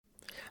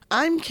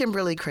I'm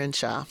Kimberly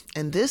Crenshaw,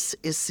 and this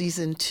is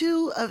Season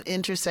 2 of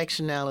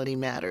Intersectionality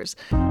Matters,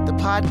 the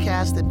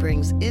podcast that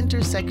brings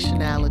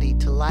intersectionality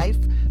to life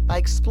by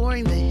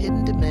exploring the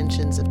hidden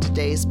dimensions of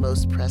today's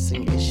most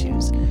pressing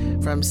issues,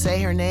 from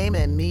Say Her Name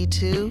and Me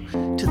Too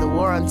to the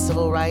war on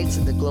civil rights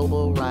and the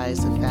global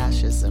rise of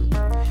fascism.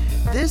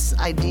 This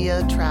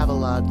idea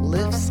travelogue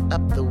lifts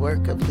up the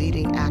work of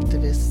leading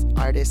activists,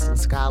 artists, and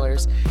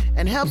scholars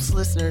and helps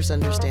listeners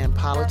understand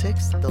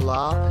politics, the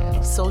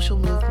law, social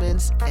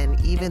movements,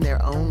 and even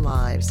their own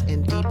lives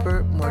in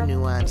deeper, more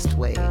nuanced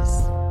ways.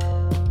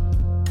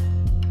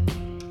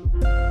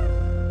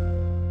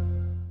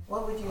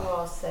 What would you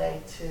all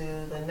say to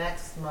the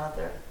next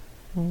mother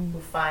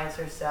who finds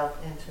herself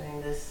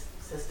entering this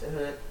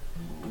sisterhood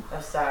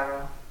of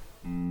sorrow?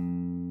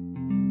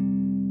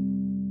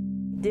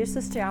 Dear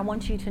sister, I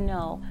want you to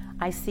know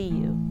I see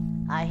you.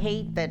 I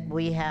hate that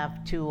we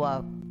have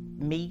to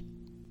meet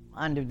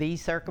under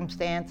these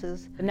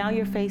circumstances. Now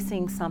you're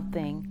facing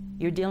something,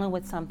 you're dealing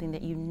with something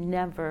that you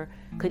never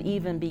could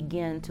even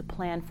begin to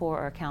plan for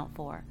or account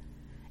for,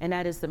 and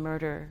that is the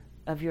murder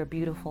of your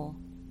beautiful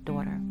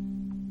daughter.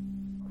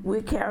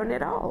 We're carrying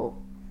it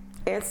all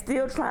and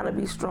still trying to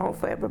be strong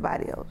for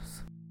everybody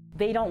else.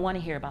 They don't want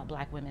to hear about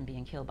black women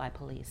being killed by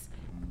police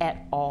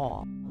at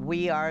all.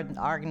 We are an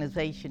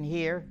organization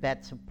here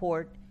that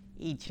support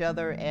each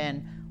other,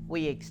 and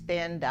we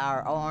extend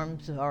our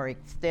arms or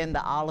extend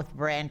the olive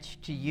branch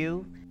to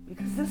you.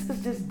 Because this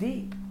is just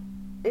deep.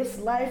 It's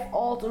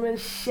life-altering,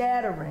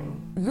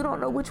 shattering. You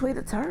don't know which way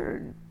to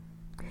turn.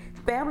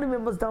 Family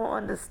members don't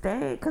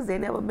understand because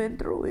they've never been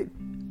through it.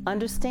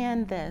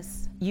 Understand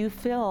this. You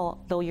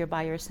feel though you're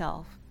by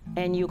yourself,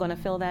 and you're going to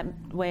feel that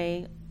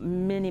way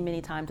many,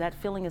 many times. That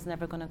feeling is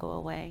never going to go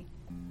away.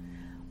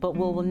 But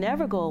what will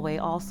never go away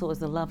also is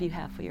the love you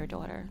have for your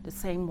daughter, the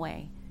same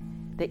way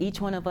that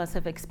each one of us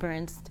have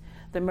experienced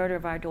the murder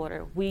of our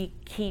daughter. We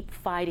keep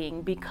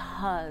fighting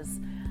because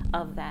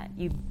of that.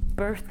 You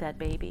birthed that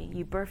baby.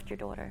 You birthed your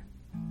daughter.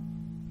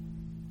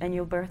 And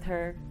you'll birth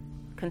her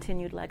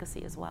continued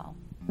legacy as well.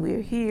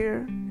 We're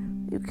here.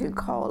 You can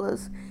call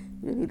us.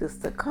 You need us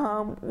to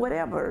come,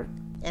 whatever.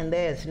 And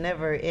there's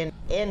never an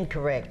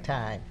incorrect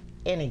time,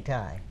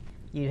 anytime.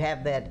 You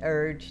have that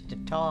urge to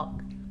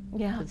talk.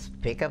 Yeah. Just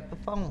pick up the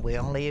phone. We're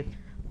only a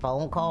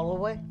phone call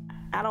away.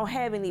 I don't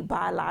have any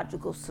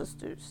biological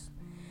sisters,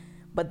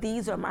 but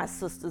these are my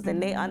sisters,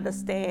 and they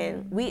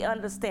understand. We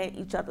understand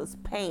each other's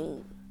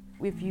pain.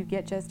 If you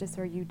get justice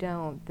or you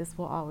don't, this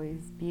will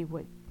always be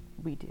what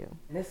we do.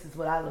 And this is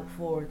what I look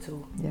forward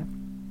to. Yeah.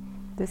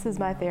 This is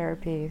my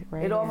therapy,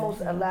 right?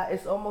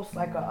 It's almost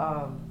like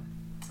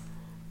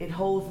it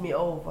holds me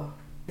over.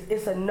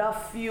 It's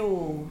enough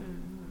fuel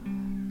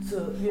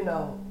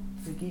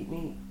to keep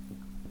me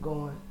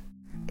going.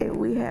 And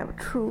we have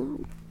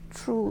true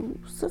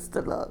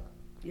sister love.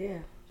 Yeah.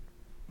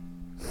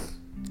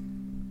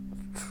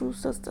 True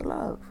sister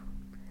love.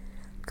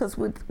 Because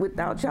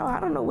without y'all, I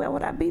don't know where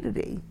would I be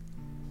today.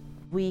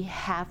 We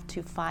have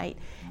to fight,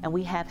 and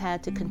we have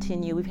had to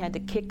continue. We've had to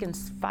kick and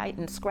fight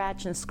and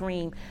scratch and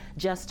scream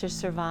just to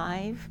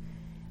survive,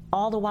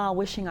 all the while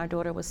wishing our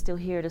daughter was still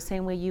here, the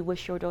same way you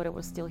wish your daughter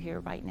was still here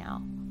right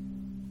now.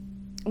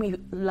 We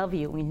love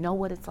you. We know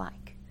what it's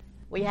like.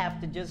 We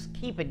have to just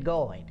keep it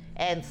going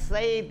and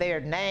say their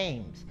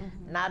names,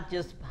 not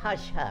just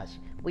hush hush.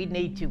 We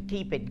need to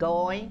keep it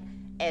going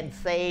and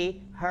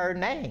say her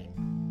name.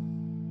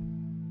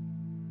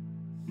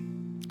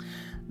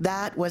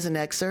 That was an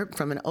excerpt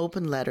from an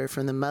open letter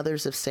from the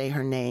mothers of Say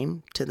Her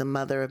Name to the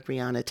mother of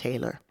Breonna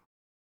Taylor.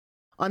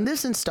 On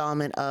this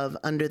installment of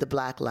Under the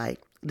Blacklight,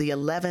 the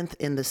 11th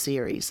in the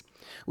series,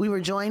 we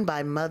were joined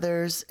by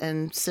mothers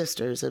and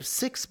sisters of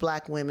 6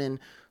 black women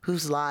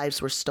whose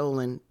lives were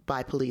stolen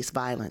by police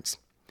violence.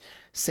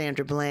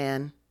 Sandra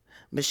Bland,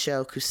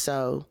 Michelle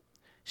Cusseau,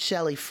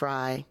 Shelley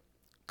Fry,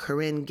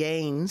 Corinne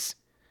Gaines,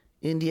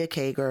 India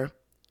Kager,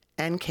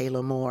 and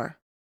Kayla Moore.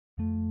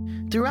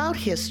 Throughout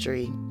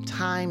history,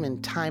 time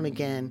and time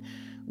again,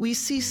 we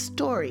see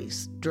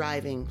stories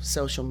driving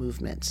social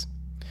movements.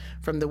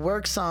 From the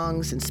work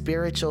songs and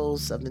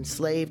spirituals of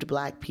enslaved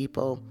black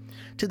people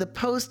to the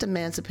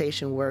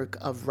post-emancipation work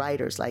of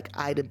writers like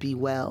Ida B.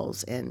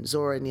 Wells and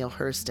Zora Neale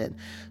Hurston,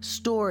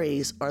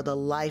 stories are the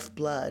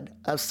lifeblood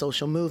of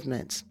social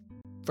movements.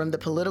 From the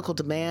political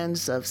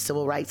demands of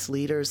civil rights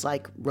leaders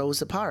like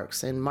Rosa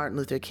Parks and Martin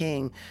Luther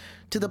King,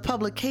 to the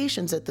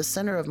publications at the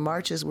center of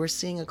marches we're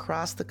seeing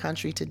across the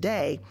country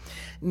today,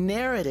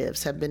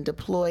 narratives have been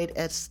deployed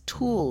as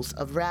tools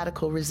of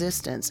radical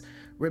resistance,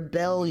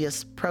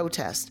 rebellious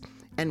protest,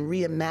 and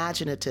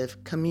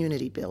reimaginative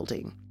community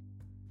building.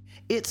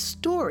 It's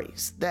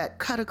stories that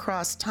cut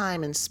across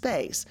time and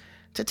space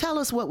to tell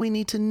us what we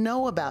need to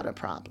know about a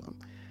problem.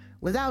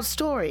 Without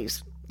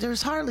stories,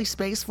 there's hardly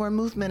space for a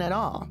movement at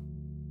all.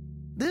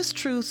 This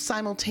truth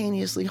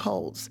simultaneously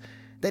holds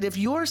that if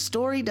your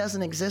story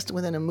doesn't exist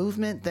within a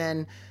movement,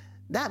 then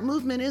that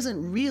movement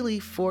isn't really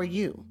for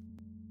you.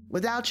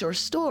 Without your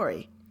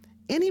story,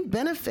 any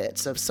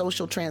benefits of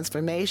social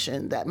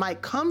transformation that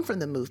might come from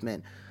the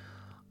movement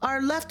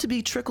are left to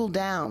be trickled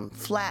down,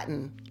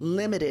 flattened,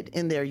 limited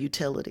in their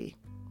utility.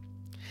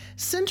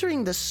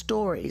 Centering the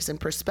stories and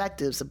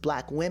perspectives of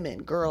Black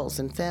women, girls,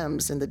 and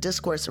femmes in the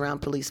discourse around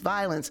police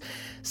violence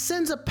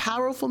sends a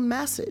powerful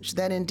message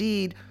that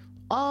indeed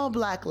all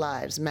Black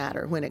lives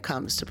matter when it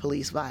comes to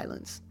police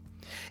violence.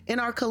 In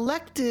our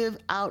collective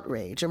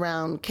outrage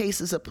around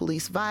cases of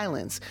police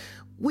violence,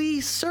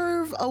 we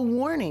serve a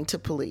warning to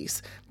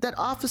police that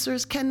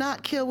officers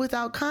cannot kill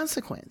without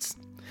consequence.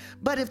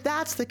 But if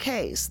that's the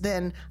case,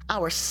 then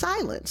our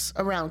silence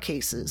around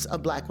cases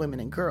of Black women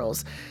and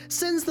girls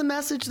sends the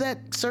message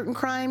that certain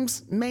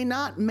crimes may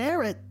not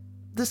merit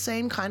the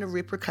same kind of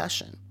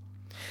repercussion.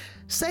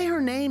 Say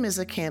Her Name is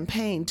a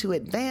campaign to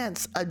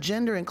advance a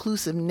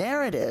gender-inclusive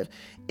narrative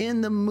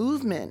in the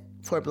movement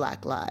for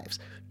Black lives,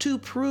 to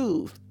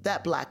prove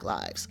that Black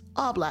lives,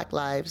 all Black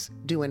lives,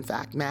 do in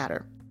fact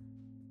matter.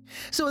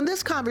 So in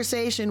this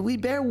conversation, we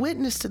bear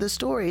witness to the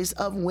stories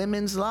of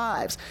women's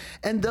lives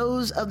and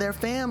those of their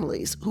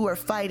families who are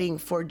fighting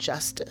for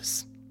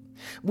justice.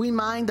 We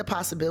mine the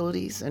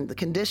possibilities and the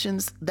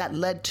conditions that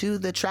led to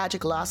the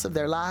tragic loss of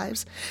their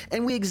lives,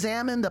 and we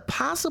examine the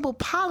possible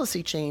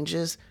policy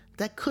changes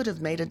that could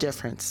have made a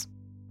difference.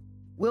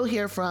 We'll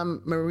hear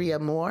from Maria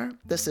Moore,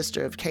 the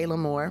sister of Kayla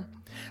Moore,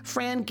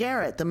 Fran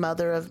Garrett, the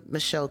mother of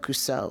Michelle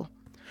Cusseau,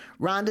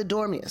 Rhonda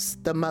Dormius,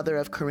 the mother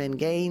of Corinne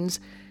Gaines,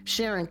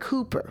 Sharon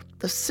Cooper,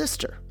 the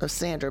sister of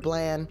Sandra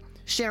Bland,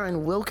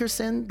 Sharon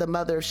Wilkerson, the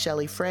mother of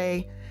Shelley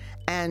Frey,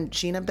 and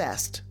Gina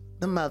Best,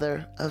 the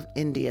mother of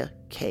India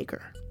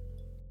Kager.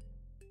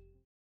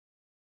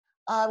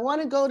 I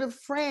want to go to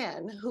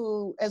Fran,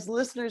 who, as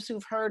listeners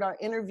who've heard our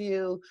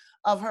interview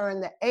of her in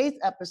the 8th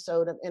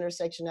episode of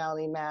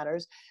Intersectionality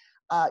Matters,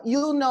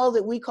 you'll know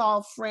that we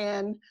call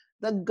Fran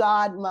the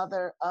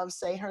godmother of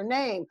Say Her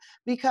Name,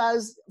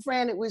 because,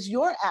 Fran, it was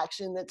your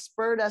action that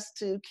spurred us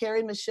to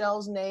carry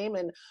Michelle's name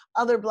and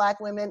other Black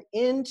women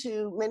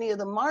into many of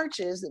the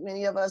marches that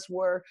many of us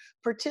were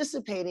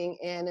participating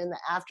in the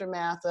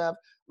aftermath of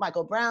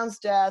Michael Brown's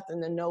death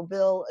and the no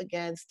bill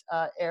against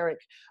Eric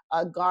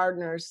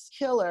Gardner's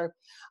killer.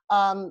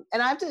 And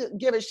I have to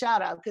give a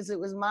shout out because it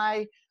was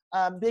my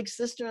big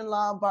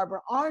sister-in-law, Barbara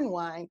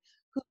Arnwine,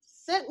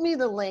 sent me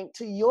the link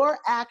to your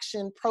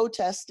action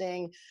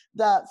protesting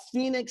the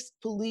Phoenix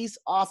police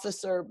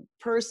officer,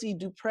 Percy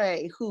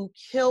Dupree, who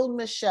killed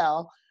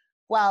Michelle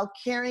while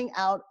carrying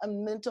out a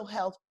mental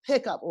health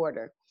pickup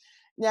order.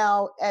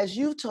 Now, as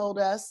you've told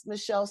us,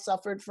 Michelle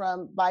suffered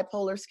from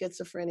bipolar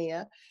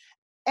schizophrenia,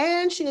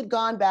 and she had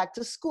gone back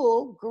to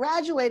school,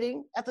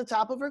 graduating at the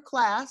top of her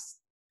class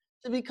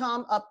to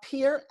become a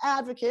peer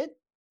advocate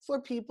for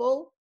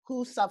people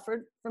who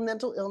suffered from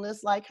mental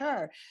illness like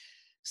her.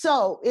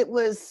 So it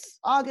was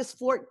August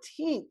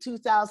 14th,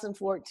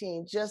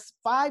 2014, just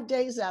 5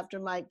 days after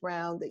Mike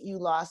Brown, that you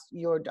lost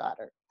your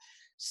daughter.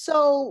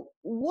 So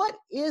what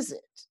is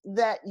it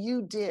that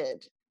you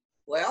did?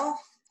 Well,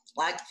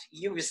 like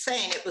you were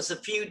saying, it was a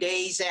few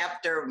days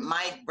after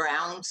Mike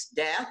Brown's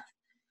death.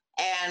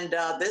 And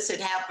this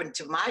had happened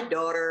to my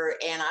daughter,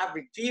 and I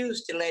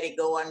refused to let it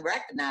go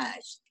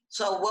unrecognized.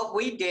 So what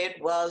we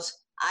did was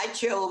I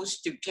chose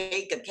to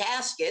take a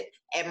casket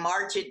and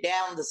march it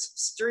down the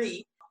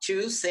street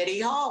to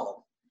City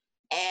Hall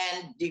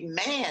and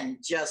demand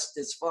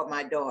justice for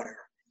my daughter.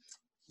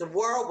 The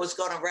world was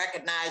going to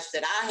recognize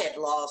that I had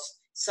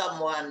lost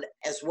someone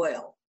as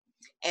well.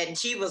 And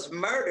she was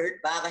murdered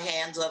by the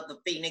hands of the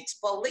Phoenix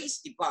Police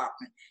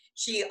Department.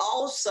 She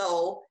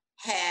also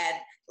had,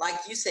 like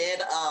you said,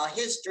 a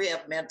history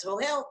of mental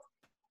health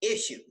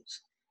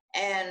issues.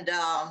 And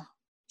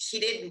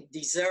she didn't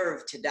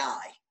deserve to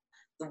die.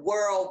 The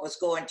world was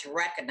going to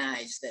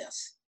recognize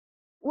this.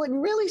 What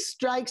really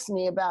strikes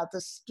me about the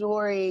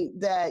story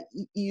that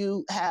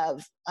you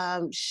have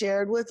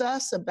shared with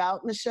us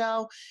about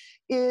Michelle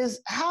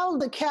is how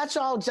the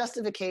catch-all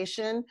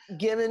justification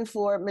given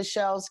for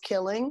Michelle's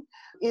killing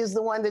is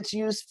the one that's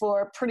used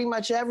for pretty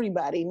much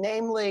everybody,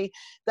 namely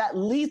that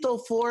lethal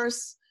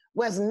force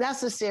was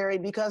necessary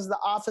because the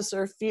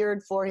officer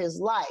feared for his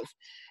life.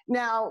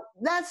 Now,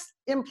 that's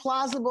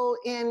implausible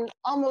in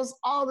almost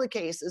all the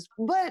cases,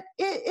 but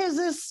it is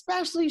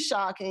especially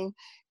shocking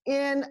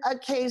in a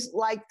case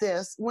like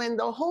this, when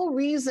the whole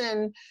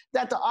reason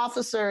that the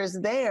officer is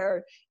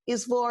there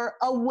is for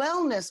a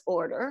wellness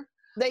order.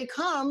 They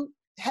come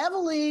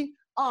heavily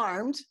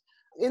armed,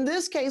 in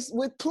this case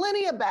with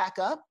plenty of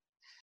backup.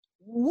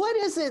 What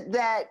is it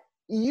that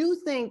you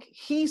think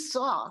he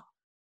saw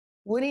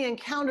when he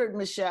encountered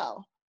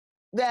Michelle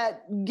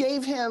that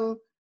gave him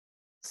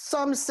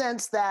some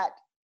sense that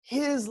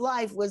his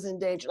life was in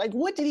danger? Like,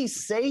 what did he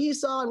say he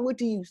saw, and what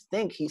do you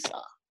think he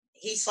saw?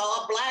 He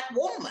saw a Black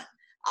woman.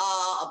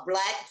 A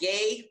Black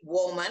gay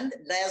woman,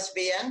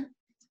 lesbian.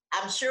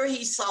 I'm sure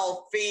he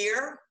saw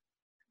fear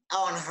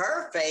on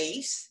her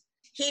face.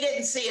 He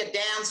didn't see a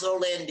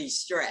damsel in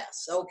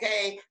distress,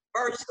 okay?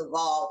 First of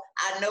all,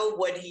 I know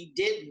what he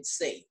didn't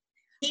see.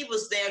 He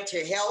was there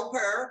to help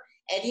her,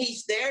 and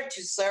he's there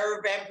to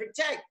serve and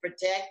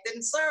protect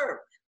and serve.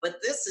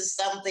 But this is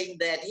something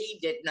that he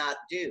did not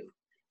do.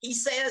 He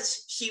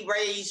says she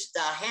raised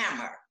a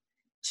hammer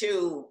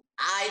to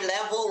eye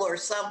level or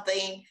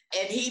something,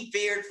 and he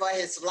feared for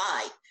his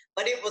life.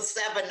 But it was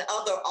 7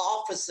 other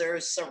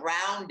officers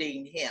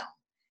surrounding him.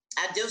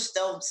 I just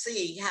don't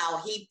see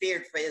how he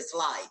feared for his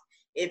life.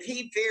 If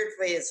he feared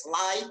for his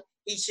life,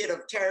 he should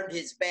have turned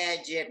his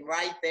badge in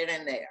right then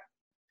and there.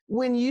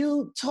 When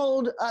you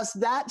told us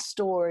that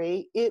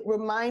story, it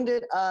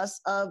reminded us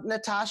of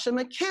Natasha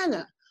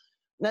McKenna.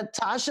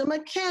 Natasha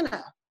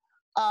McKenna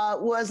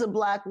was a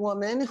Black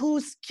woman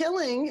whose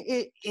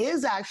killing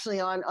is actually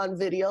on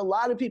video. A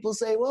lot of people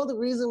say, well, the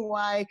reason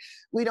why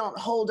we don't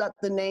hold up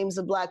the names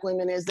of Black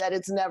women is that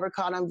it's never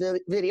caught on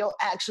video.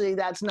 Actually,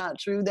 that's not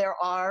true. There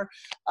are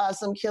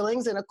some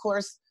killings. And of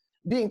course,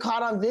 being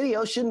caught on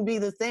video shouldn't be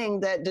the thing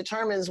that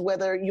determines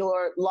whether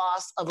your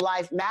loss of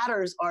life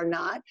matters or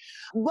not.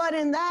 But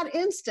in that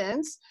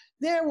instance,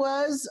 there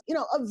was,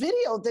 a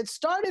video that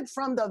started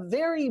from the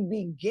very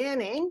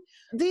beginning.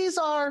 These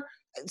are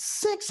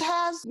 6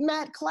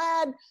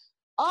 hazmat-clad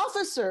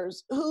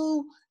officers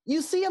who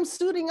you see them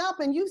suiting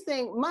up and you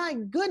think, my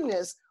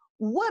goodness,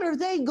 what are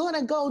they going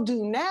to go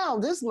do now?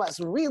 This must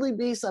really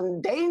be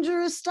some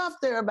dangerous stuff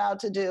they're about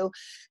to do.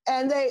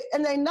 And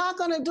they knock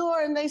on a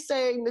door and they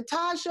say,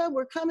 Natasha,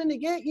 we're coming to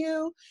get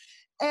you.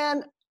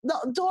 And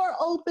the door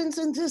opens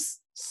and this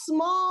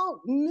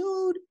small,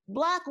 nude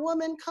Black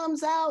woman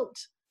comes out,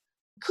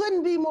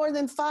 couldn't be more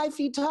than 5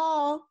 feet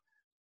tall,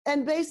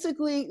 and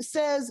basically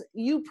says,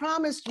 you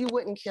promised you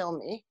wouldn't kill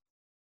me.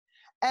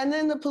 And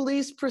then the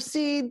police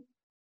proceed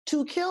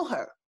to kill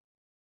her,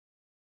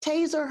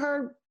 taser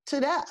her to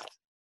death.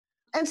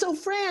 And so,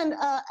 Fran,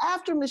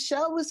 after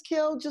Michelle was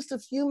killed just a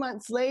few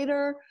months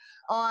later,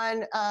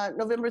 on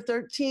November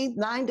 13th,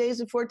 9 days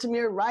before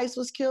Tamir Rice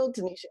was killed,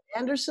 Tanisha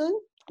Anderson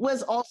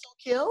was also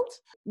killed.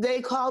 They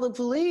call the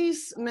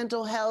police,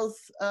 mental health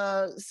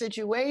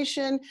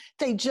situation.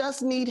 They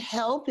just need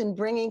help in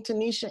bringing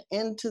Tanisha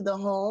into the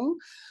home.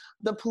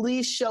 The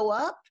police show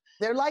up.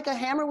 They're like a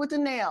hammer with a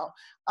nail.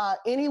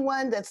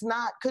 Anyone that's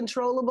not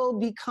controllable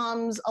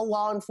becomes a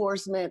law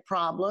enforcement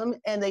problem,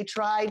 and they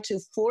try to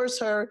force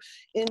her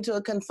into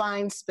a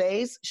confined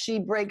space. She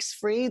breaks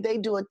free. They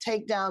do a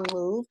takedown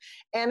move.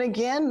 And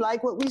again,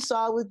 like what we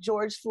saw with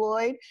George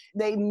Floyd,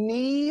 they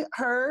knee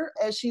her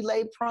as she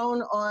lay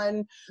prone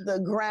on the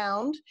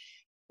ground.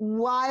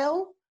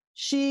 While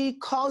she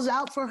calls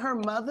out for her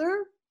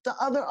mother, the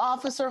other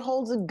officer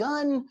holds a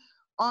gun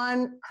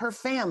on her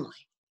family.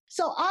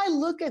 So I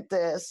look at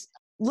this,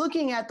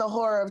 looking at the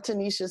horror of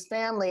Tanisha's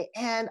family,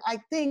 and I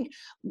think,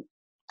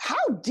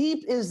 how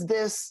deep is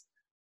this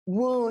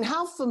wound?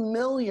 How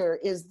familiar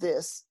is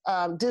this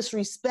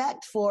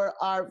disrespect for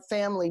our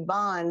family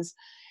bonds?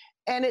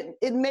 And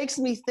it makes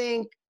me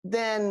think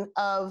then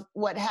of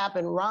what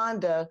happened,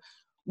 Rhonda.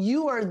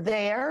 You are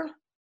there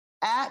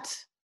at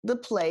the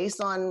place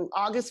on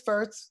August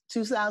 1st,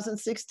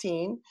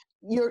 2016.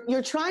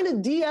 You're trying to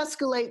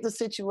de-escalate the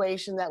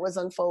situation that was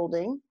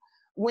unfolding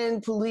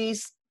when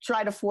police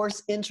try to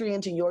force entry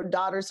into your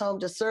daughter's home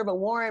to serve a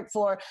warrant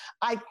for,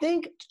 I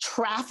think,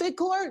 traffic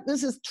court.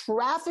 This is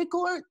traffic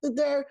court that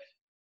they're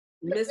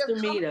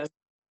misdemeanor.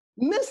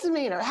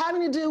 Misdemeanor,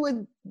 having to do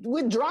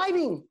with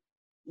driving.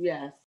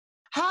 Yes.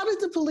 How did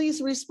the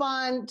police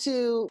respond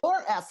to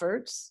your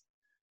efforts,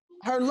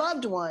 her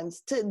loved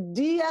ones, to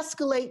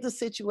de-escalate the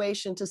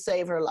situation to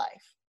save her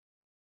life?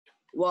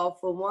 Well,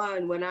 for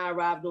one, when I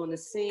arrived on the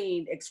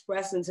scene,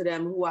 expressing to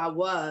them who I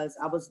was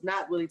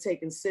not really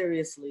taken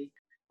seriously.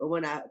 But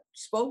when I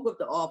spoke with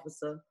the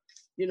officer,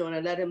 and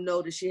I let him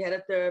know that she had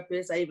a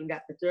therapist, I even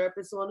got the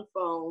therapist on the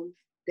phone.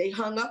 They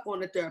hung up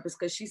on the therapist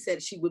because she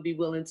said she would be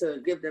willing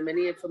to give them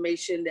any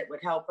information that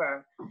would help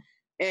her.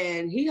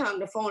 And he hung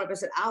the phone up and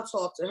said, I'll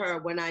talk to her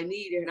when I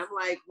need her. And I'm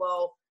like,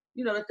 well,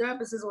 the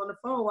therapist is on the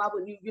phone. Why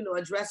wouldn't you,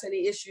 address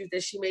any issues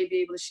that she may be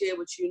able to share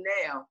with you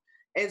now?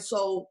 And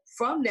so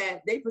from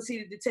that, they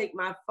proceeded to take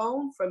my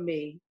phone from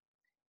me.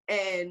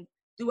 And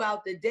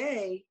throughout the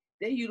day,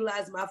 they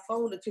utilized my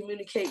phone to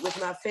communicate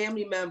with my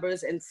family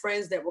members and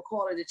friends that were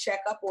calling to check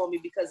up on me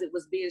because it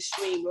was being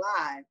streamed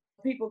live.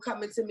 People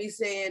coming to me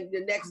saying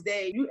the next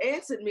day, you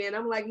answered me. And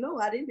I'm like, no,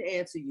 I didn't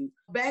answer you.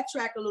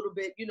 Backtrack a little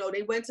bit.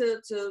 They went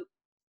to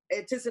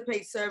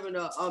anticipate serving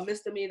a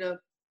misdemeanor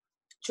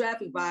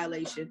traffic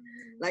violation.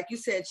 Like you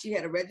said, she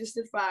had a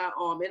registered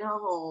firearm in her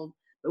home.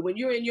 But when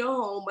you're in your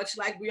home, much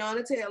like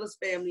Breonna Taylor's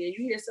family, and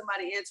you hear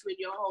somebody entering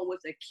your home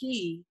with a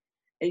key,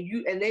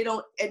 and they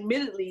don't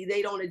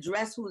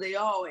address who they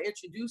are or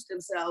introduce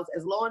themselves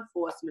as law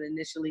enforcement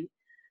initially,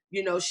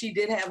 she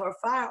did have her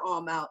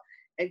firearm out.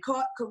 And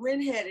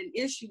Corinne had an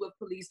issue with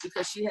police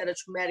because she had a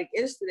traumatic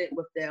incident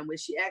with them where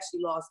she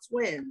actually lost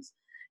twins.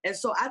 And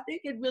so I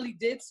think it really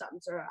did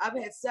something to her. I've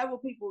had several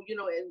people,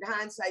 in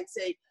hindsight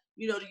say,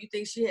 do you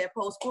think she had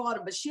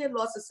postpartum? But she had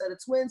lost a set of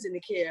twins in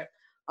the care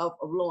of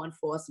law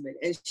enforcement.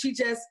 And she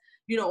just,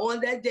 on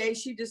that day,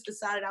 she just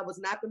decided I was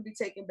not going to be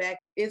taken back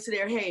into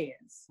their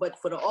hands. But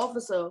for the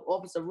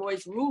Officer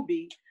Royce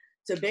Ruby,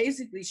 to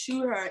basically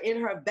shoot her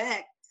in her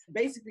back,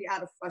 basically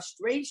out of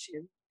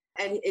frustration,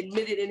 and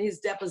admitted in his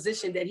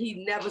deposition that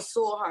he never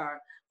saw her,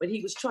 but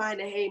he was trying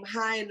to aim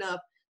high enough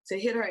to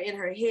hit her in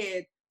her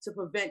head to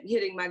prevent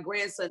hitting my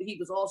grandson. He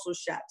was also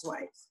shot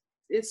twice.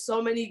 It's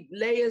so many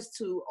layers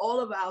to all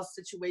of our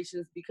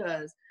situations,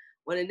 because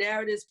when a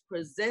narrative is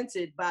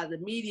presented by the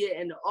media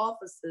and the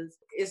officers,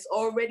 it's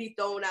already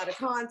thrown out of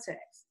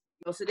context.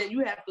 So then you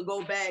have to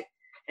go back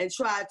and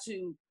try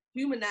to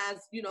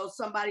humanize,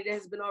 somebody that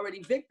has been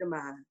already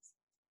victimized.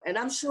 And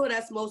I'm sure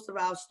that's most of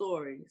our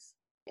stories.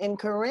 In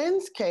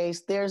Corinne's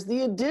case, there's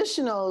the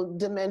additional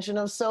dimension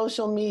of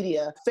social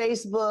media.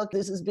 Facebook,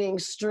 this is being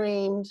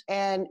streamed.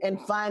 And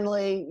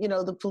finally,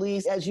 the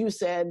police, as you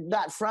said,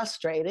 got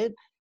frustrated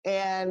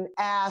and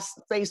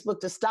asked Facebook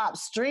to stop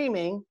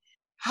streaming.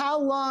 How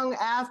long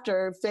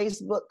after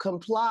Facebook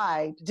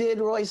complied did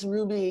Royce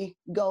Ruby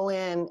go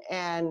in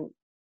and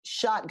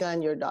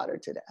shotgun your daughter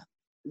to death?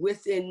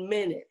 Within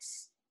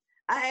minutes.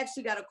 I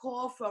actually got a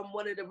call from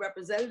one of the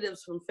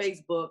representatives from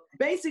Facebook,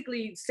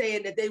 basically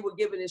saying that they were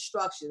given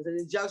instructions. An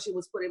injunction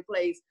was put in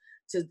place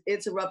to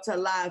interrupt her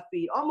live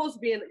feed,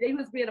 they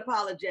was being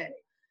apologetic.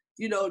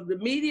 The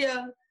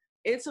media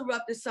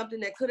interrupted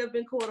something that could have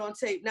been caught on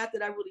tape. Not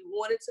that I really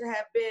wanted to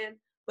have been,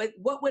 but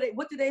what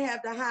did they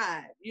have to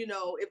hide?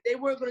 If they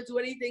weren't going to do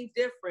anything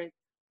different,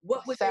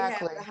 what would they have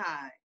to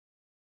hide?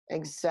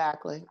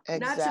 Exactly.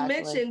 Not to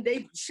mention,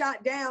 they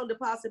shot down the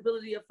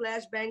possibility of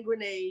flashbang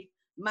grenade,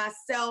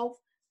 myself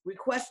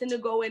requesting to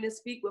go in and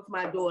speak with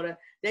my daughter.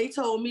 They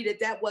told me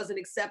that wasn't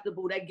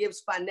acceptable. That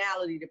gives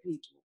finality to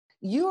people.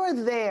 You're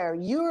there.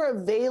 You're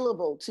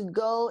available to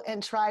go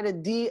and try to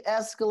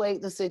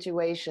de-escalate the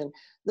situation.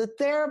 The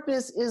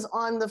therapist is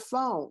on the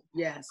phone.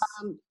 Yes.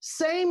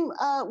 Same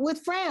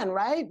with Fran,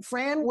 right?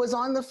 Fran was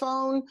on the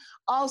phone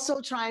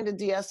also trying to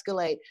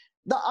de-escalate.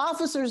 The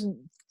officers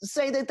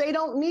say that they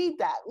don't need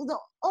that. The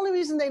only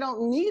reason they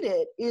don't need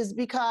it is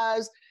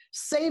because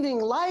saving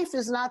life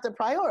is not the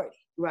priority.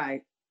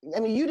 Right. I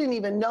mean, you didn't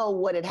even know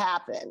what had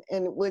happened.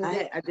 And when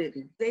I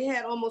didn't. They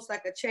had almost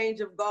like a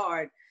change of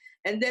guard.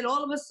 And then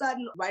all of a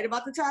sudden, right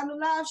about the time the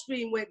live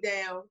stream went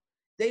down,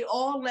 they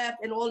all left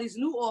and all these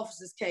new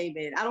officers came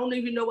in. I don't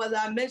even know whether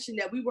I mentioned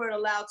that we weren't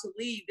allowed to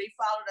leave. They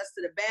followed us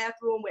to the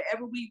bathroom.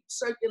 Wherever we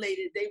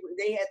circulated,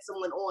 they had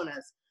someone on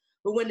us.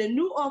 But when the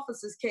new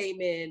officers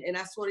came in and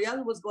I saw the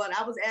other was going,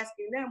 I was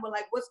asking them, well,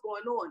 like, what's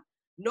going on?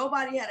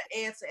 Nobody had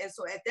an answer. And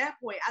so at that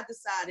point, I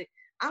decided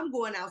I'm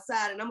going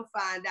outside and I'm going to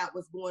find out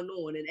what's going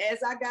on. And as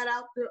I got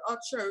out to a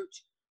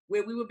church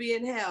where we were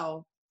being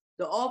held,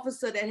 the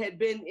officer that had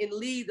been in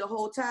lead the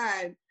whole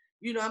time,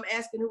 I'm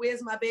asking,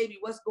 where's my baby?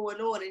 What's going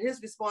on? And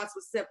his response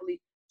was simply,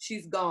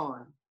 she's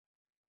gone.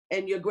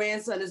 And your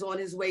grandson is on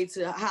his way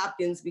to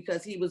Hopkins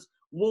because he was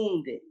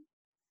wounded.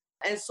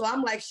 And so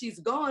I'm like, she's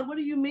gone? What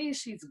do you mean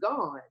she's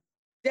gone?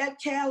 That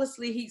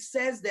carelessly, he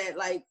says that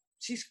like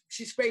she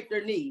scraped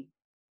her knee.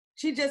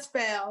 She just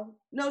fell.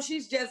 No,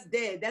 she's just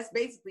dead. That's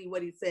basically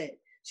what he said.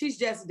 She's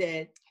just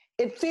dead.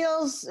 It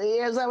feels,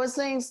 as I was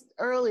saying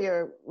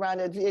earlier,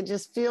 Rhonda, it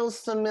just feels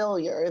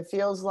familiar. It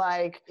feels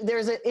like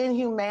there's an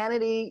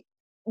inhumanity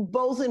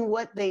both in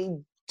what they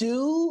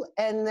do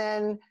and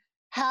then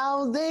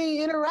how they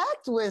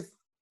interact with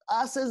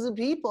us as a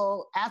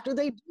people after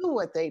they do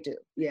what they do.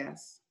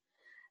 Yes.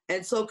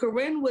 And so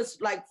Corinne was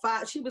like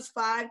she was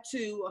 5'2",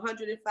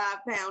 105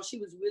 pounds. She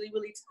was really,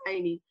 really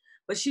tiny,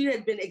 but she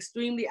had been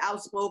extremely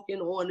outspoken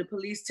on the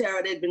police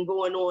terror that had been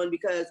going on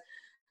because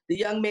the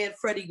young man,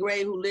 Freddie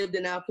Gray, who lived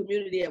in our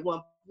community at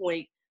one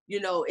point,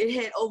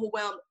 it had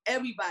overwhelmed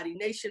everybody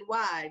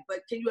nationwide. But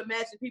can you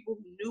imagine people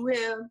who knew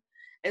him?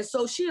 And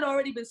so she had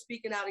already been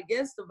speaking out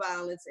against the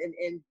violence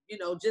and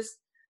just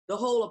the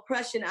whole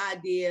oppression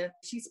idea.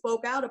 She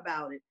spoke out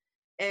about it.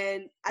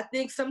 And I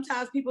think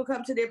sometimes people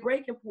come to their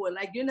breaking point,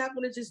 like, you're not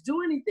going to just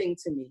do anything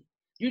to me.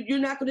 You're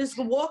not going to just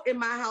walk in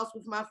my house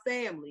with my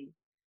family,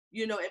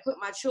 and put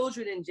my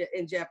children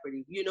in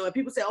jeopardy. And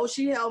people say, oh,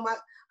 she held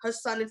her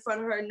son in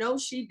front of her. No,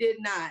 she did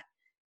not.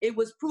 It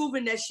was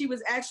proven that she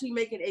was actually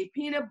making a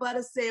peanut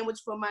butter sandwich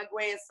for my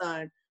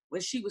grandson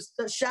when she was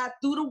shot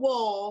through the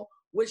wall,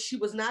 which she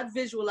was not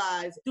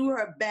visualized, through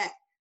her back.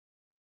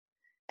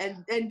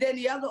 And then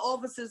the other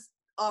officers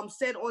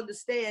said on the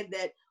stand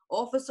that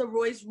Officer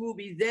Royce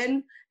Ruby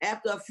then,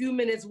 after a few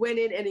minutes, went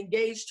in and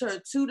engaged her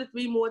 2 to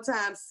 3 more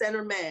times,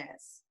 center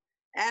mass,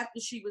 after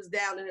she was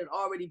down and had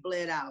already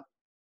bled out.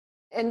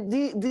 And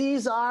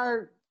these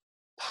are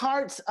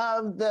parts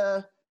of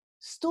the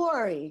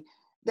story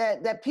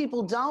that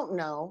people don't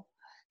know,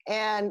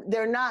 and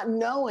their not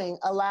knowing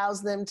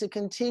allows them to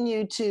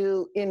continue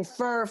to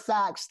infer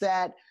facts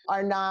that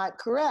are not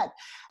correct.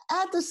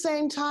 At the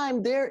same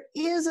time, there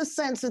is a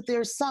sense that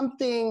there's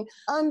something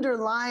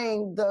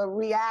underlying the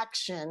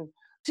reaction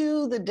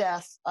to the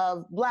death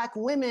of Black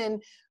women,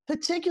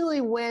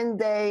 particularly when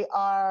they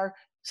are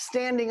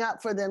standing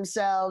up for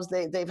themselves.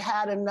 They've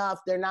had enough.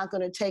 They're not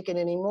going to take it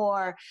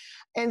anymore.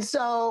 And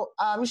so,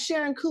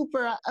 Sharon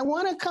Cooper, I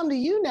want to come to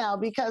you now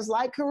because,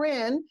 like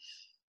Corinne,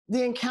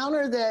 the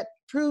encounter that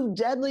proved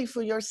deadly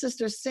for your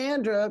sister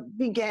Sandra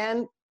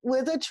began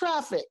with a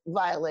traffic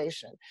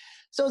violation.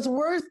 So it's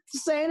worth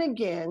saying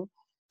again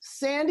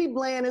Sandy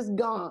Bland is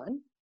gone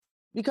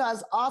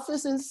because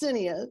Office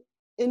Insignia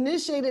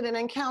initiated an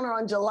encounter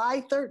on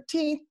July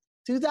 13th,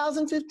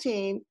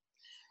 2015,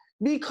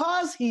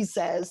 because he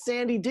says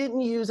Sandy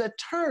didn't use a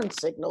turn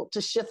signal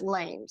to shift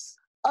lanes.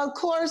 Of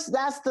course,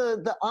 that's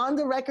the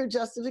on-the-record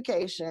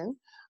justification,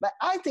 but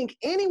I think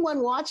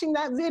anyone watching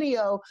that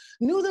video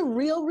knew the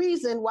real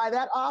reason why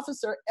that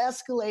officer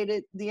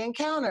escalated the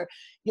encounter.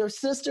 Your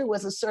sister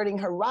was asserting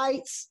her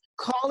rights,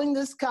 calling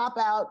this cop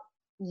out,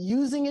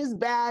 using his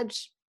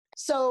badge.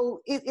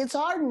 So it's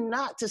hard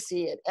not to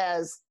see it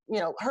as,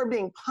 her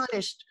being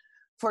punished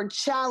for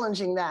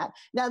challenging that.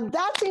 Now,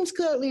 that seems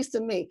clear, at least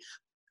to me.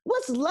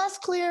 What's less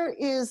clear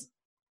is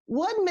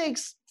what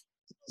makes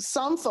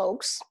some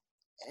folks,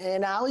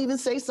 and I'll even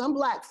say some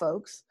Black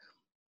folks,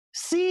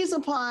 seize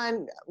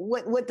upon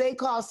what they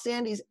call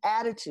Sandy's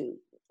attitude,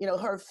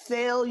 her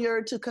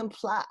failure to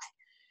comply,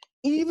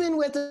 even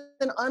with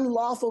an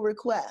unlawful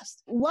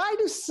request. Why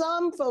do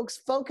some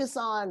folks focus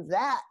on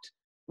that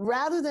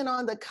rather than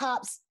on the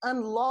cop's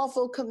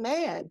unlawful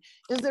command?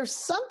 Is there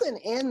something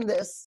in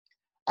this,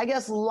 I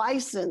guess,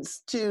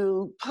 license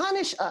to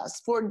punish us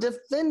for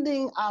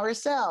defending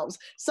ourselves,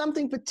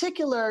 something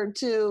particular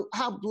to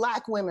how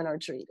Black women are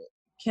treated?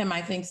 Kim,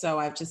 I think so.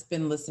 I've just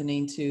been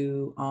listening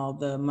to all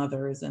the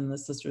mothers and the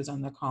sisters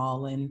on the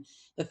call, and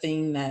the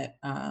thing that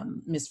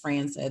Ms.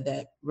 Fran said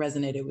that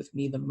resonated with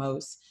me the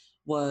most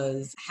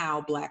was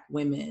how Black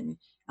women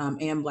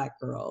and Black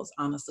girls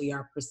honestly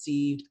are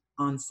perceived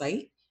on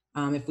site.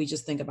 If we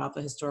just think about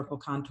the historical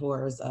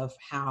contours of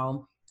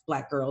how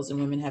Black girls and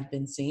women have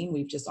been seen,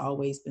 we've just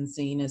always been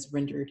seen as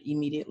rendered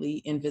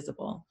immediately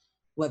invisible,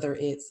 whether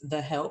it's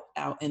the help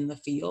out in the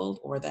field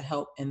or the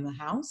help in the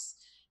house,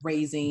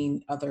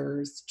 raising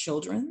others'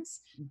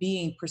 children's,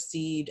 being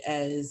perceived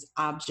as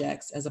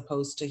objects as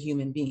opposed to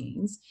human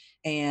beings,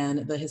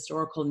 and the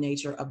historical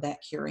nature of that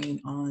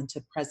carrying on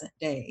to present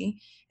day.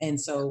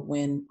 And so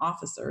when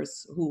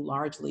officers who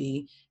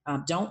largely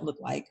don't look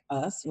like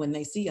us, when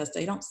they see us,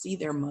 they don't see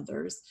their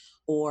mothers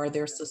or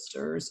their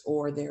sisters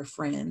or their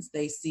friends.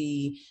 They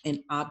see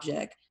an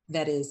object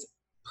that is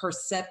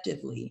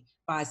perceptively,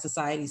 by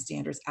society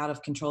standards, out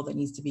of control, that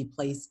needs to be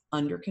placed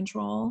under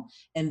control.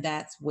 And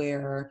that's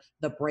where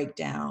the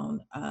breakdown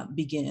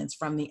begins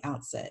from the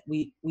outset.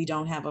 We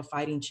don't have a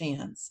fighting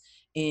chance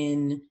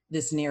in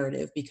this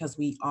narrative because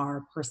we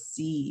are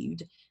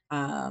perceived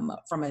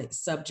from a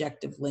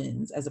subjective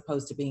lens as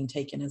opposed to being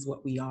taken as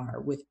what we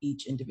are with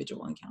each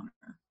individual encounter.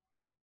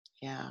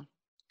 Yeah.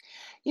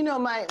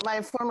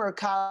 My former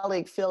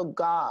colleague, Phil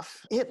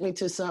Goff, hit me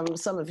to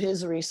some of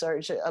his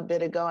research a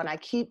bit ago, and I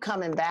keep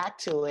coming back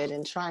to it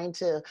and trying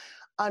to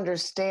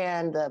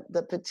understand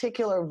the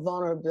particular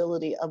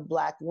vulnerability of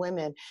Black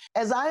women.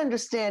 As I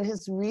understand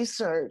his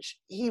research,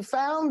 he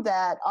found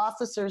that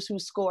officers who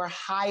score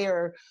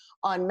higher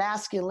on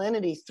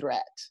masculinity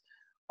threat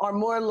are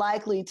more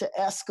likely to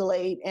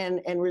escalate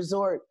and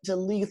resort to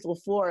lethal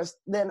force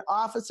than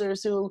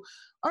officers who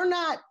are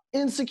not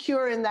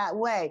insecure in that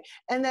way.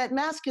 And that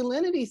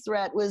masculinity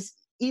threat was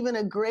even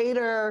a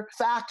greater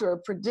factor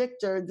or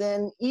predictor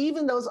than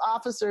even those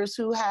officers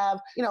who have,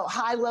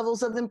 high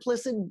levels of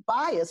implicit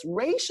bias,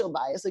 racial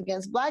bias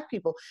against Black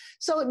people.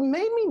 So it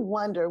made me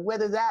wonder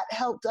whether that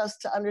helped us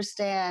to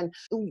understand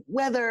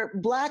whether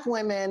Black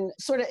women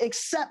sort of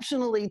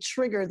exceptionally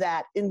trigger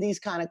that in these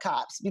kind of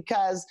cops.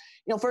 Because,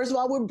 first of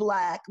all, we're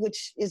Black,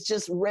 which is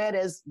just read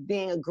as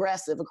being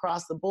aggressive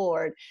across the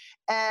board.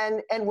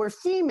 And we're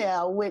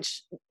female,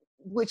 which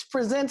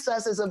presents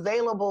us as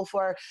available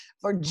for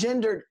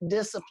gendered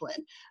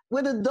discipline.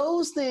 Whether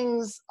those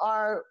things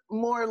are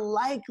more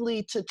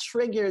likely to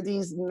trigger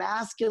these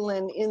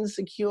masculine,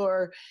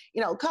 insecure,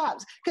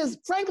 cops. Because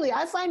frankly,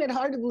 I find it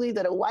hard to believe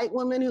that a white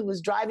woman who was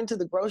driving to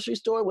the grocery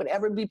store would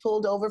ever be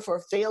pulled over for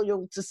a failure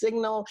to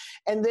signal.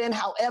 And then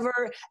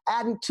however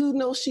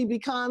attitudinal she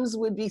becomes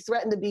would be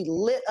threatened to be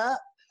lit up,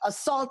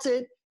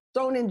 assaulted,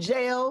 thrown in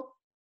jail,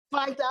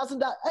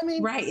 $5,000.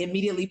 Right.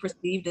 Immediately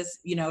perceived as,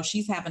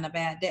 she's having a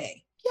bad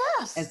day.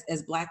 Yes.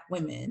 As Black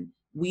women,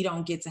 we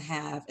don't get to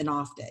have an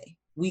off day.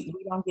 We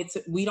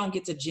don't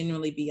get to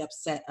genuinely be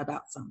upset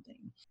about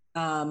something.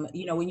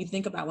 When you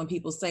think about when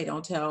people say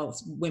don't tell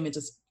women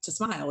to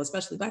smile,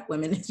 especially Black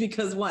women, it's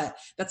because what?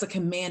 That's a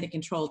command and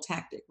control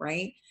tactic,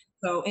 right?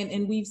 So,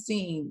 and we've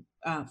seen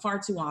far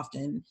too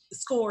often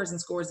scores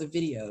and scores of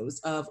videos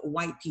of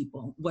white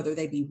people, whether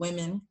they be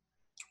women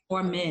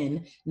or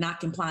men, not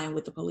complying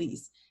with the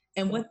police.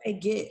 And what they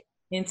get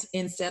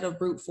instead of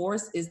brute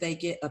force is they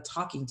get a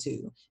talking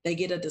to, they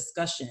get a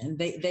discussion,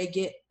 they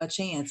get a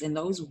chance. And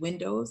those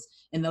windows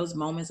and those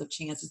moments of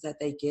chances that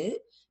they get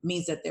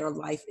means that their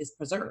life is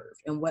preserved.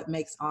 And what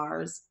makes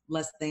ours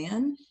less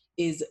than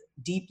is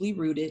deeply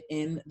rooted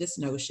in this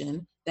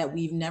notion that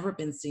we've never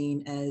been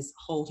seen as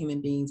whole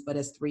human beings, but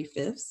as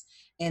 3/5.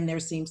 And there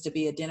seems to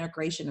be a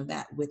denigration of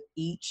that with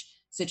each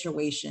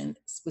situation,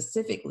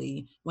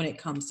 specifically when it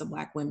comes to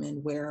Black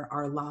women, where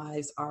our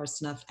lives are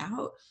snuffed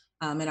out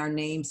and our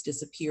names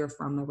disappear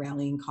from the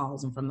rallying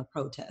calls and from the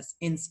protests,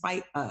 in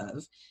spite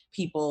of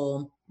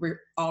people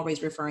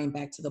always referring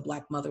back to the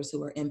Black mothers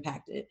who are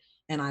impacted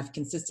and I've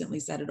consistently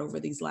said it over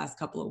these last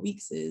couple of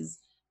weeks, is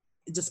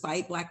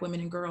despite Black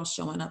women and girls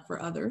showing up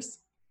for others,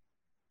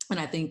 and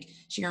I think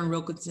Sharon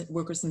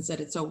Wilkerson said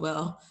it so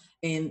well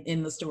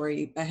in the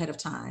story ahead of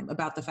time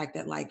about the fact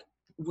that like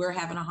we're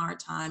having a hard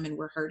time and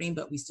we're hurting,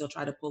 but we still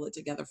try to pull it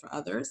together for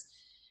others.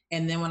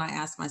 And then when I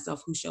ask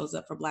myself who shows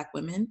up for Black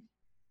women,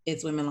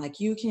 it's women like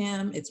you,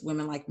 Kim. It's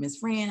women like Miss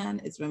Fran.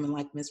 It's women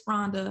like Miss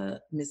Rhonda,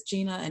 Miss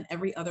Gina, and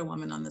every other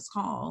woman on this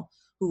call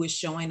who is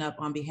showing up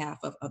on behalf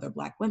of other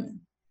Black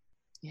women.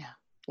 Yeah,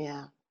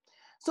 yeah.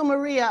 So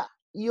Maria,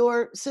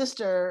 your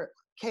sister,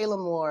 Kayla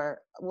Moore,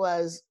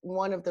 was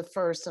one of the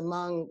first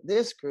among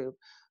this group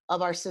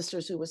of our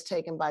sisters who was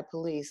taken by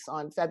police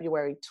on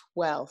February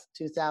 12th,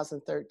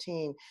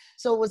 2013.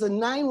 So it was a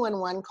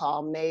 911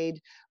 call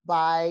made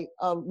by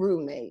a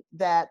roommate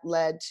that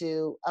led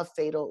to a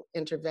fatal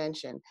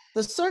intervention.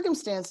 The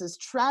circumstances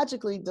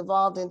tragically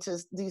devolved into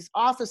these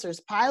officers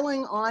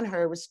piling on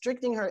her,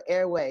 restricting her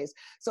airways.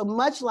 So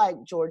much like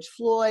George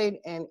Floyd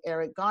and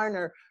Eric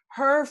Garner,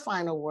 her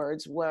final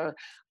words were,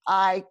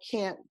 "I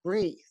can't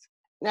breathe."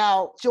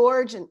 Now,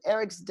 George and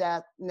Eric's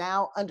death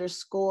now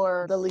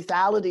underscore the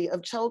lethality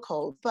of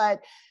chokehold,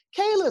 but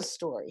Kayla's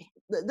story,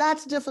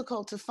 that's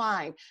difficult to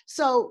find.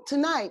 So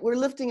tonight, we're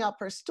lifting up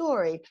her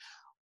story.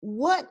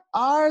 What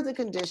are the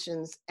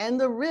conditions and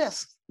the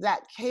risks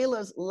that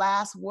Kayla's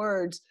last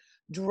words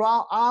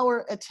draw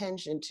our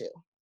attention to?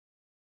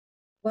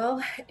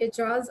 Well, it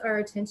draws our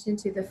attention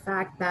to the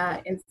fact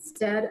that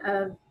instead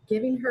of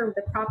giving her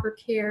the proper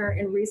care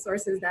and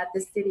resources that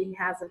the city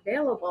has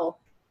available,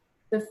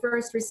 the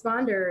first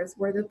responders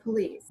were the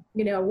police.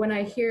 You know, when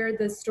I hear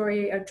the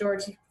story of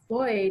George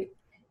Floyd,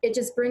 it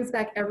just brings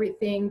back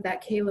everything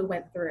that Kayla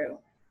went through.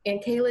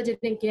 And Kayla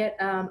didn't get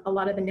a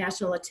lot of the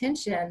national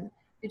attention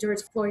to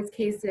George Floyd's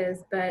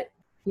cases, but,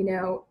 you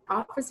know,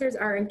 officers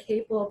are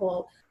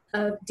incapable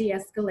of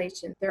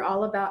de-escalation. They're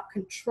all about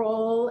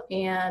control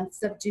and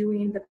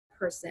subduing the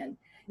person.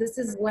 This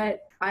is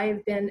what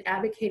I've been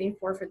advocating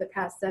for the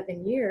past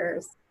 7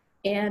 years.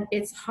 And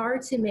it's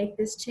hard to make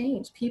this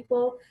change.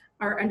 People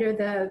are under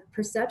the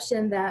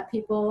perception that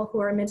people who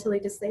are mentally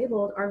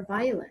disabled are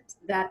violent,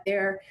 that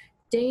they're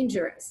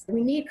dangerous.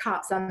 We need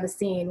cops on the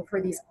scene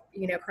for these,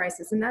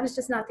 crises, and that is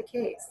just not the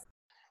case.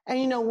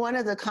 And one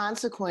of the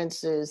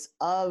consequences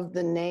of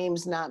the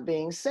names not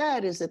being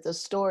said is that the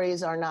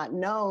stories are not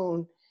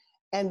known,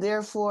 and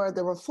therefore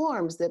the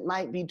reforms that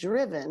might be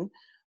driven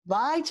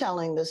by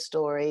telling the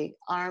story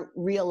aren't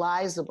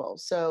realizable.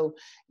 So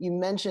you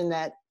mentioned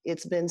that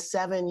it's been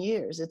 7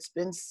 years. It's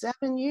been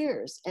 7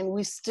 years, and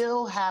we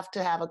still have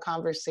to have a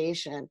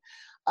conversation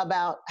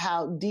about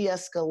how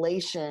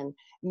de-escalation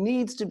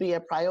needs to be a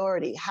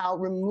priority, how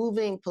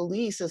removing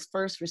police as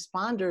first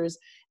responders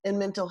in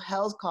mental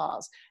health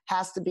calls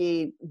has to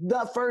be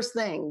the first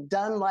thing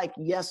done like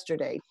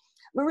yesterday.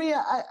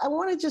 Maria, I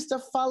wanted just to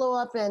follow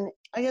up and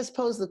I guess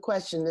pose the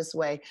question this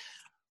way.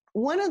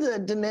 One of the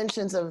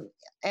dimensions of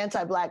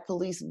anti-Black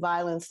police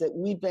violence that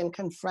we've been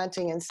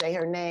confronting in Say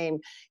Her Name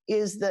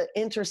is the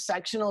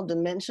intersectional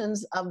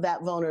dimensions of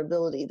that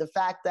vulnerability. The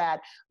fact that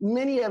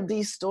many of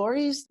these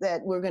stories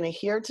that we're going to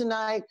hear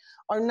tonight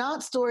are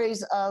not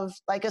stories of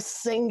like a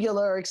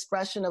singular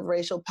expression of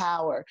racial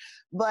power,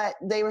 but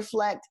they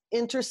reflect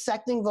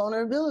intersecting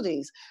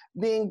vulnerabilities,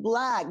 being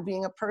Black,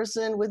 being a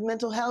person with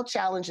mental health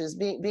challenges,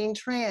 being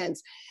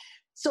trans.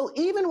 So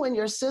even when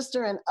your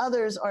sister and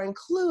others are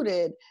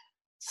included,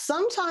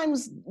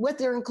 sometimes what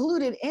they're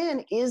included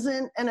in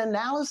isn't an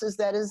analysis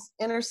that is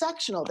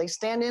intersectional. They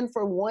stand in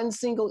for one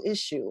single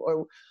issue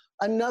or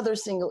another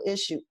single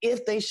issue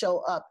if they show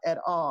up at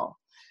all.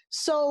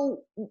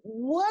 So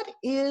what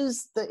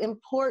is the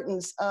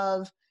importance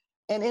of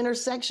an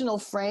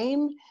intersectional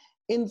frame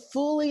in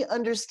fully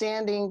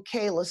understanding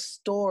Kayla's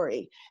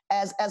story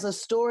as a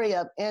story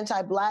of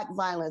anti-Black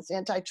violence,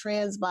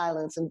 anti-trans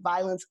violence, and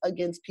violence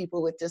against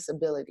people with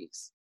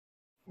disabilities?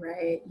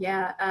 Right,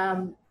 yeah.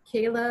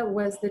 Kayla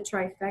was the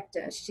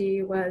trifecta.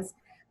 She was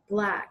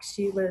Black,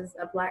 she was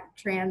a Black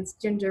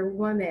transgender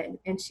woman,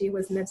 and she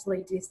was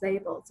mentally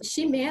disabled. So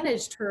she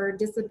managed her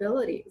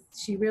disabilities.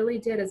 She really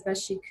did as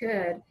best she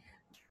could,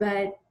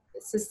 but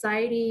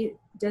society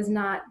did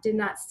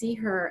not see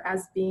her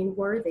as being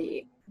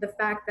worthy. The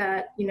fact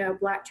that,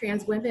 Black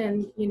trans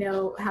women,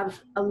 have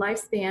a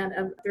lifespan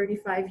of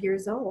 35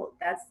 years old,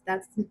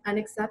 that's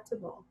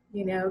unacceptable.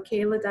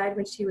 Kayla died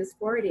when she was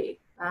 40.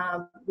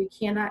 We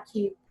cannot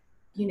keep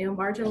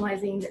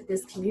marginalizing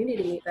this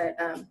community, but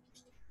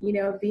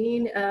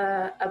being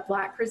a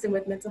Black person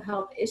with mental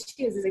health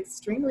issues is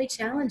extremely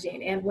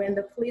challenging. And when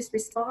the police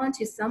respond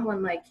to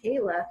someone like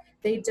Kayla,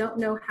 they don't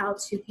know how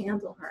to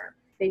handle her.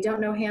 They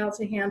don't know how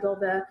to handle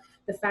the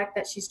fact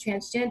that she's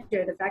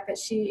transgender, the fact that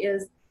she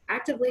is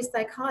actively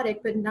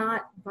psychotic, but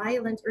not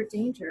violent or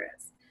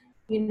dangerous.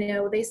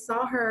 They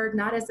saw her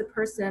not as a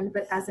person,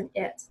 but as an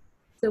it.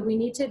 So we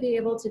need to be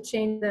able to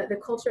change the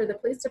culture of the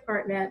police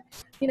department,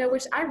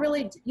 which I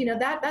really,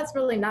 that's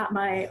really not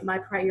my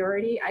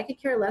priority. I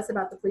could care less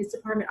about the police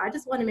department. I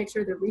just want to make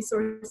sure the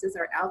resources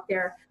are out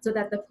there so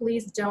that the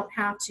police don't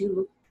have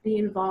to be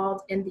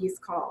involved in these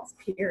calls,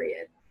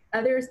 period.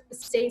 other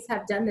states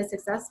have done this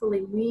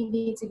successfully. We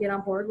need to get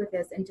on board with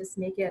this and just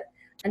make it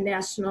a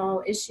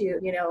national issue.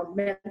 You know,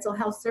 mental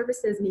health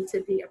services need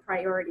to be a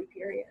priority,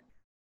 period.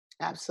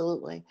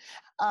 Absolutely.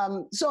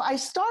 So I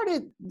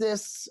started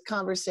this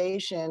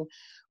conversation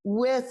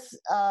with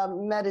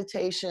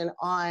meditation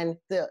on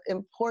the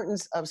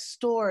importance of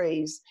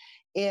stories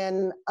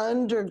in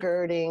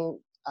undergirding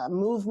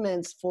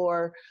movements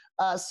for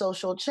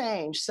social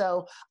change.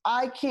 So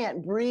I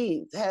Can't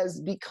Breathe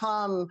has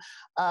become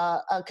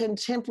a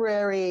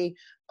contemporary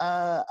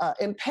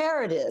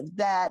imperative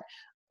that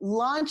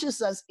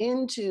launches us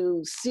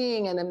into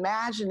seeing and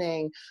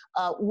imagining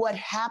what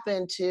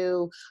happened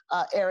to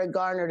Eric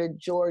Garner, to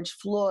George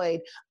Floyd,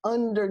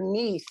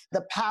 underneath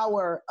the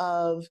power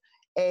of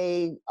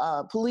a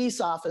police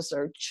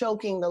officer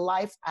choking the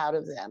life out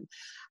of them.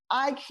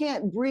 I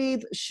Can't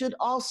Breathe should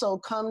also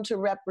come to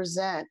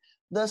represent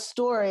the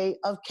story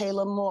of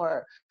Kayla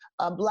Moore,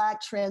 a Black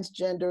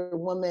transgender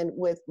woman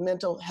with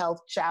mental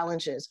health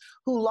challenges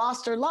who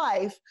lost her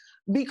life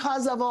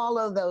because of all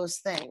of those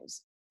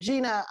things.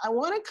 Gina, I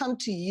want to come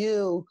to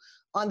you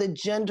on the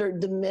gender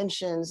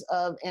dimensions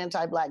of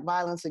anti-Black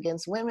violence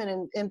against women,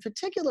 and in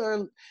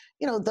particular,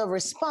 you know, the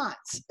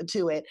response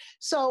to it.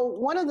 So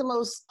one of the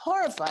most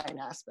horrifying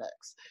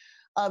aspects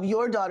of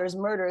your daughter's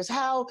murder is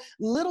how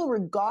little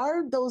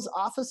regard those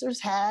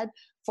officers had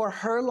for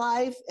her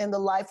life and the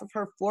life of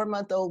her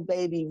 4-month-old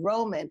baby,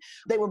 Roman.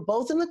 They were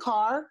both in the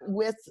car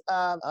with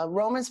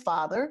Roman's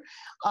father,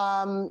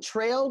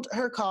 trailed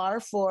her car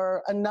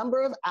for a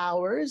number of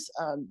hours,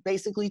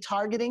 basically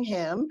targeting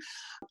him.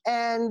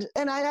 And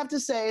I have to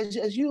say,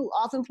 as you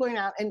often point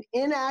out, an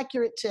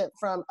inaccurate tip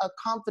from a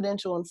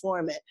confidential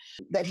informant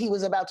that he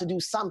was about to do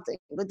something,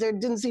 but there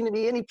didn't seem to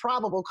be any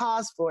probable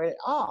cause for it at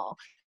all.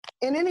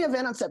 In any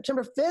event, on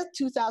September 5th,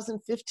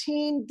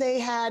 2015, they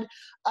had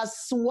a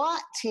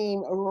SWAT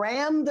team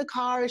ram the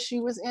car as she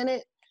was in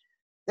it.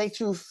 They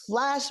threw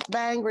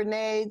flashbang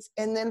grenades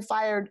and then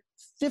fired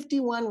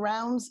 51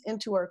 rounds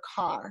into her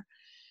car.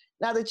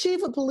 Now, the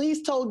chief of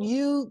police told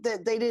you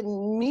that they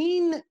didn't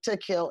mean to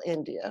kill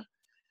India,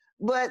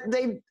 but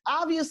they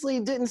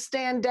obviously didn't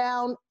stand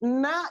down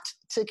not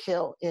to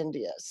kill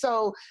India.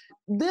 So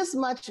this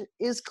much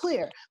is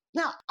clear.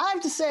 Now, I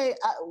have to say,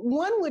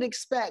 one would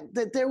expect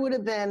that there would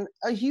have been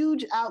a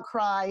huge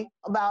outcry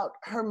about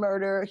her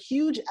murder, a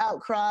huge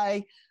outcry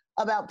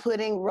about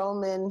putting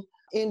Roman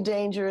in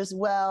danger as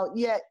well.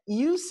 Yet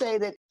you say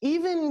that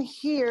even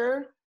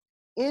here,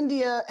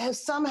 India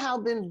has somehow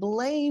been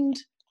blamed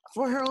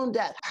for her own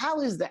death. How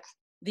is that?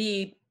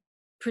 The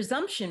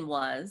presumption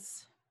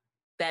was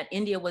that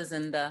India was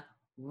in the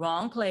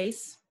wrong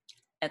place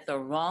at the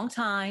wrong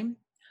time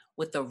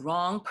with the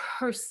wrong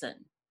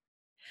person.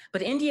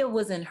 But India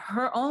was in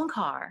her own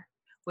car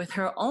with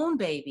her own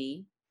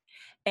baby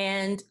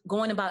and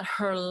going about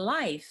her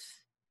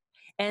life.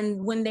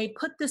 And when they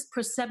put this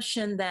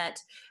perception that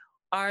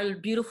our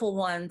beautiful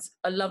ones,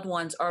 our loved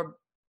ones, are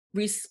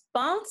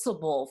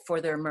responsible for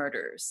their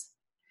murders,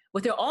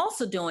 what they're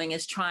also doing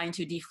is trying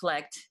to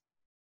deflect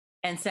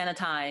and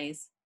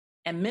sanitize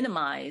and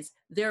minimize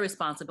their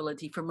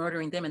responsibility for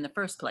murdering them in the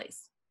first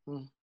place.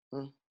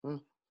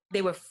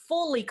 They were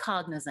fully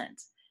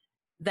cognizant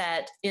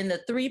that in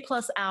the 3+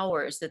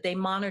 hours that they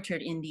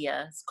monitored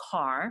India's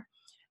car,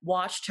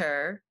 watched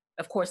her,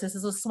 of course, this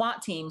is a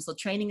SWAT team, so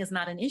training is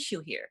not an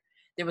issue here.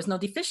 There was no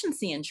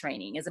deficiency in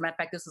training. As a matter of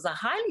fact, this was a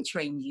highly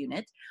trained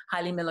unit,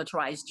 highly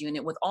militarized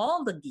unit with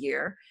all the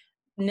gear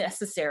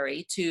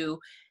necessary to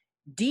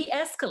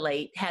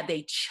de-escalate had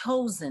they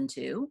chosen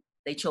to.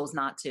 They chose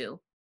not to.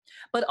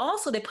 But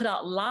also they put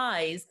out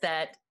lies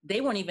that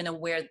they weren't even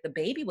aware that the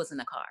baby was in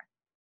the car.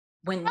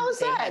 How was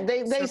that?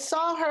 They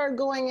saw her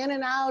going in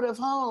and out of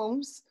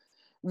homes,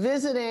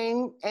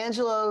 visiting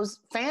Angelo's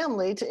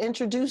family to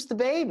introduce the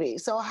baby.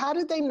 So how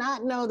did they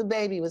not know the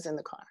baby was in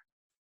the car?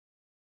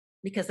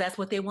 Because that's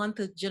what they want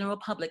the general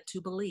public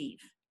to believe.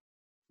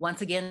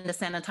 Once again, to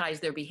sanitize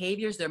their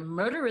behaviors, their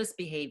murderous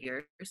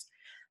behaviors,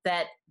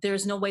 that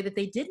there's no way that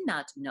they did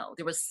not know.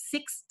 There were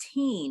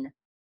 16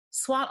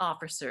 SWAT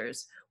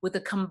officers with a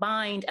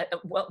combined,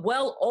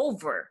 well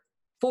over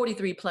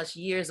 43+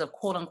 years of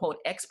quote unquote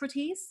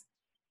expertise.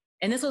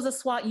 And this was a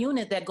SWAT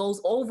unit that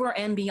goes over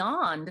and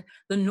beyond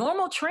the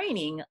normal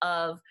training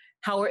of,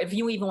 however, if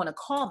you even want to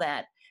call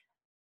that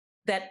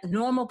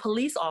normal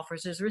police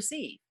officers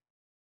receive.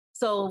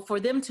 So for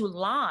them to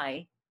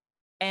lie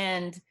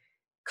and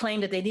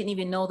claim that they didn't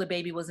even know the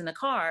baby was in the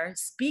car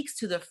speaks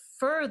to the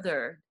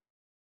further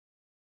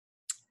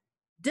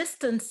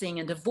distancing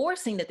and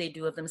divorcing that they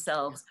do of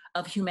themselves,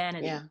 of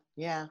humanity.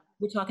 Yeah.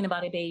 We're talking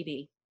about a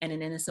baby and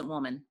an innocent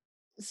woman.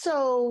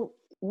 So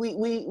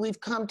we've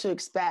come to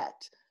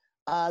expect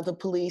the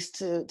police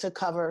to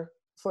cover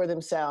for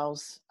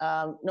themselves,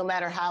 no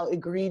matter how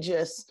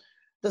egregious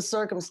the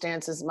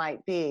circumstances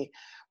might be.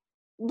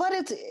 But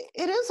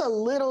it is a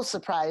little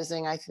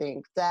surprising, I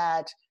think,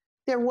 that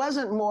there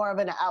wasn't more of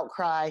an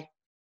outcry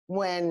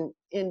when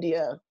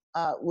India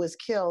was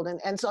killed.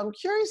 And so I'm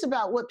curious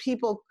about what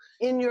people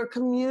in your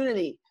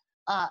community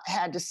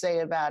had to say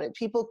about it.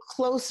 People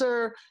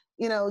closer,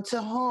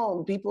 to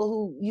home, people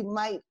who you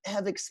might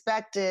have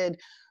expected,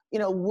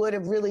 would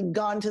have really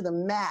gone to the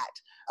mat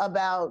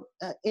about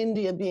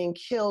India being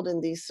killed in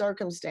these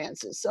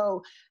circumstances.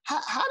 So how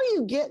do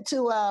you get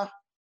to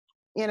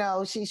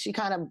she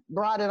kind of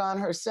brought it on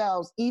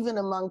herself, even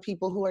among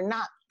people who are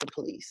not the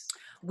police?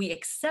 We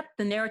accept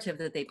the narrative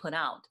that they put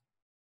out,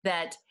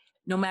 that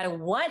no matter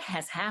what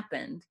has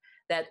happened,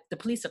 that the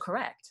police are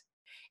correct.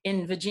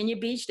 In Virginia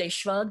Beach, they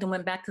shrugged and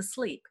went back to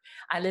sleep.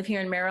 I live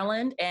here in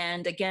Maryland,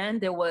 and again,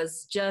 there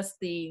was just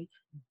the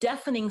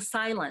deafening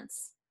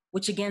silence,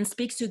 which again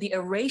speaks to the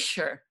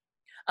erasure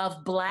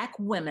of Black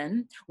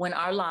women when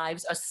our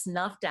lives are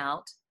snuffed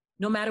out,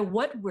 no matter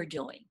what we're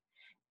doing.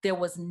 There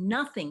was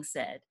nothing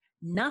said,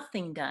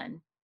 nothing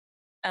done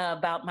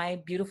about my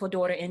beautiful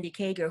daughter, Indy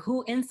Kager,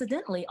 who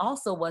incidentally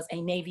also was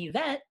a Navy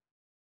vet,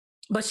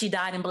 but she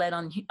died and bled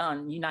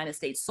on United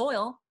States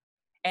soil,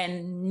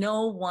 and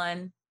no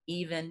one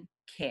even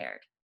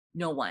cared.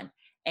 No one.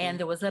 And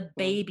there was a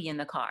baby in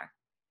the car.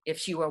 If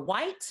she were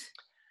white,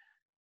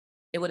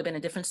 it would have been a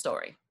different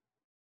story.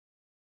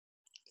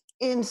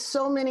 In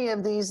so many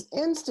of these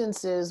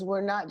instances, we're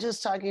not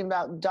just talking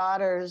about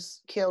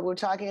daughters killed, we're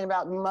talking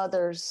about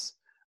mothers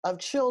of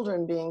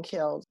children being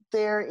killed.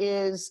 There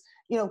is,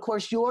 of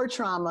course, your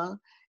trauma,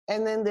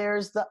 and then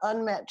there's the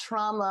unmet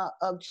trauma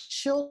of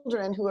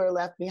children who are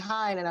left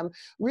behind. And I'm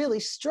really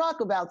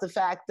struck about the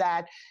fact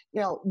that,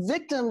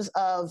 victims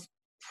of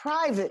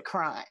private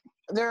crime,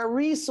 there are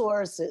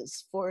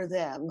resources for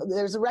them.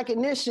 There's a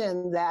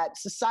recognition that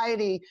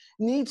society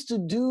needs to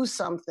do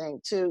something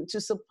to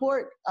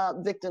support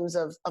victims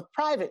of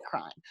private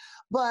crime.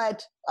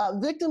 But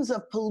victims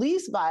of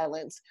police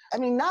violence,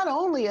 not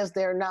only is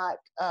there not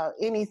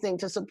anything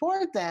to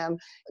support them,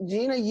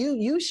 Gina,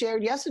 you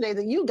shared yesterday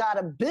that you got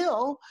a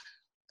bill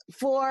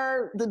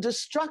for the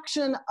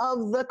destruction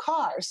of the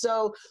car.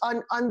 So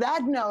on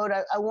that note,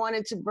 I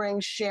wanted to bring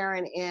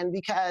Sharon in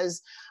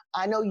because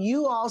I know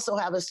you also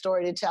have a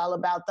story to tell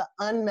about the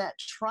unmet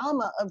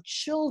trauma of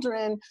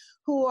children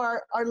who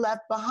are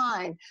left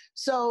behind.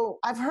 So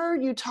I've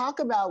heard you talk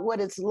about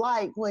what it's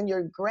like when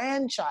your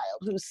grandchild,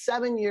 who's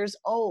 7 years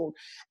old,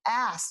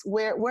 asks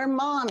where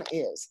mom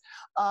is,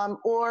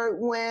 or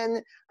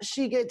when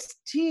she gets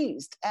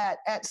teased at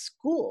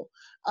school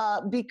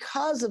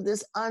because of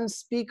this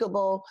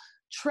unspeakable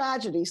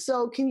tragedy.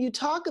 So can you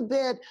talk a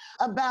bit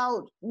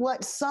about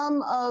what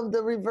some of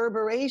the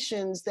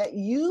reverberations that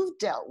you've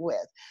dealt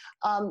with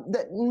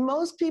that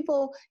most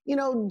people,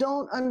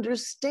 don't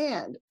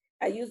understand?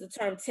 I use the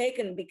term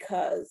taken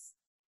because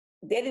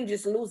they didn't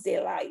just lose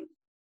their life.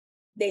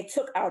 They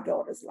took our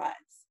daughters' lives.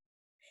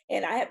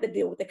 And I have to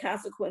deal with the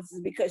consequences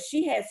because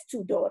she has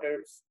two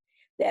daughters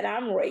that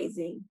I'm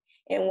raising.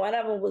 And one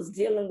of them was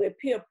dealing with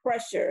peer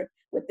pressure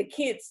with the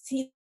kids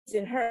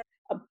teaching her,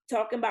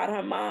 talking about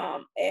her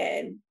mom,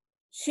 and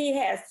she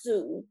has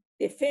to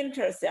defend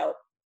herself.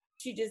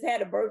 She just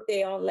had a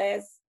birthday on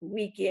last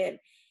weekend,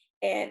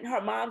 and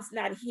her mom's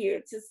not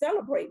here to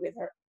celebrate with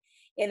her.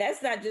 And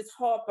that's not just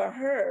hard for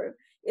her,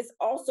 it's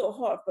also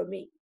hard for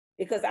me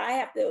because I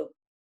have to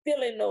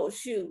fill in those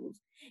shoes.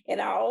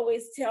 And I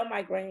always tell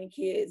my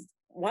grandkids,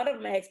 one of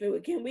them asked me,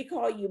 well, can we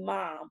call you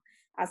mom?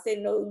 I said,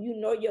 no, you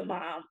know your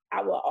mom.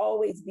 I will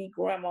always be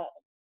grandma.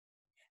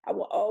 I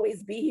will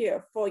always be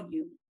here for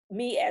you.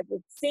 Me as a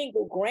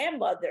single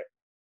grandmother,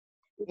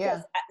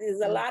 because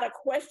there's a lot of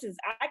questions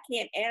I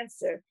can't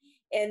answer.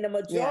 And the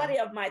majority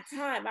of my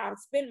time, I'll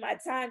spend my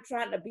time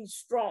trying to be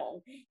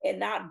strong and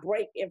not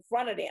break in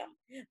front of them.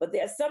 But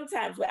there's some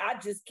times where I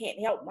just can't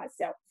help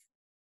myself.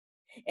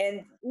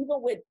 And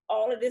even with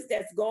all of this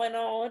that's going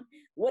on,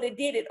 what it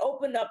did, it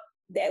opened up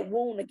that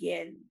wound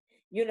again,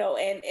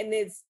 and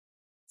it's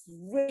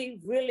really,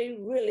 really,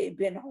 really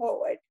been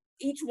hard.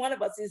 Each one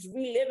of us is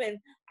reliving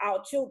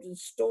our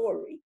children's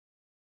story.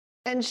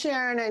 And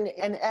Sharon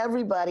and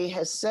everybody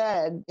has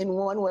said in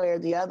one way or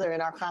the other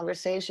in our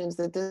conversations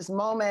that this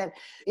moment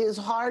is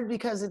hard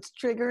because it's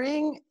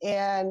triggering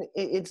and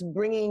it's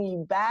bringing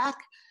you back.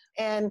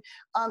 And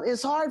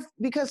it's hard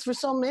because for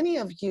so many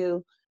of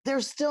you,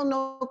 there's still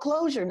no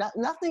closure.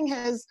 Nothing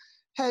has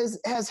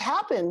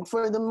happened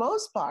for the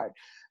most part.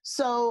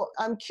 So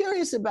I'm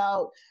curious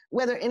about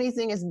whether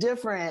anything is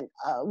different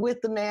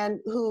with the man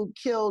who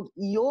killed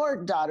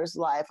your daughter's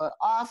life, an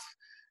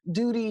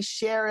off-duty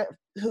sheriff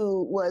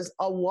who was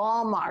a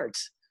Walmart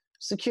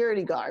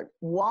security guard.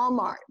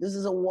 Walmart, this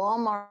is a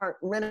Walmart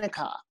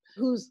rent-a-cop,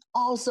 who's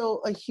also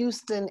a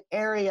Houston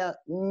area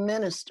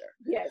minister.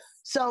 Yes.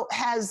 So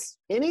has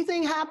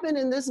anything happened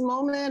in this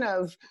moment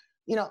of,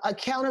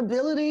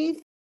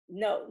 accountability?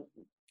 No,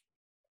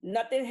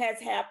 nothing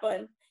has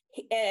happened.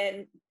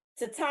 And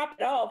to top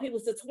it off, he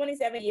was a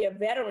 27-year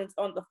veteran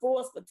on the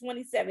force for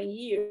 27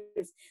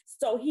 years.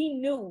 So he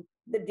knew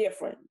the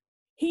difference.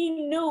 He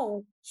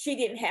knew she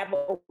didn't have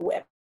a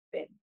weapon.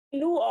 He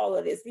knew all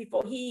of this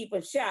before he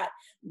even shot.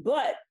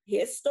 But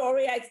his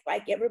story,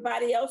 like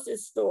everybody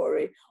else's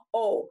story,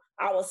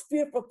 I was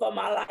fearful for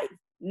my life.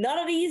 None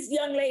of these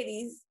young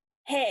ladies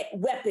had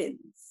weapons.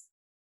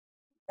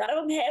 None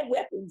of them had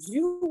weapons.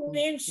 You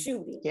went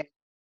shooting. Yeah.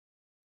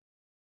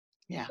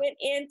 went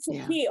in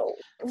to kill.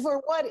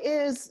 For what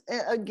is,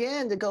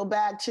 again, to go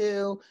back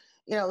to,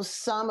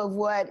 some of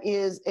what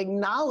is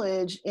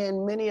acknowledged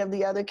in many of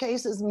the other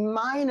cases,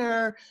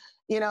 minor,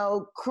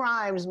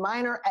 crimes,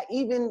 minor,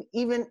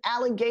 even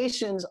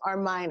allegations are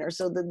minor.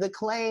 So the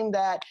claim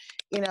that,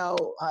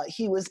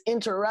 he was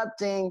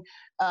interrupting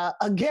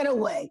a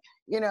getaway,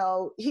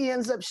 he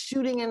ends up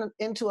shooting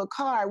into a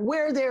car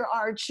where there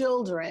are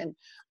children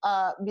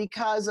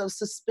because of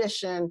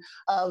suspicion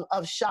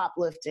of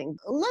shoplifting.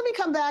 Let me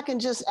come back and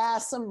just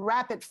ask some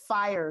rapid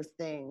fire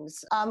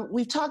things.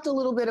 We've talked a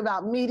little bit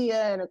about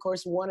media, and of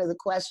course, one of the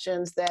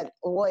questions that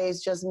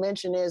always just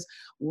mentioned is,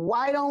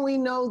 why don't we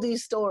know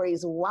these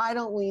stories? Why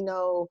don't we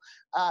know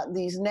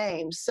these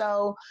names?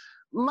 So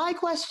my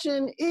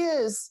question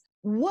is,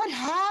 what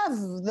have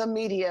the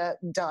media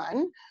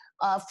done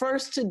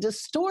first to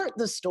distort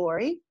the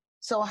story?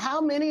 So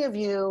how many of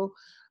you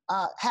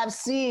have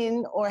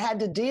seen or had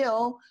to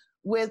deal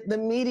with the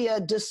media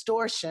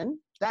distortion?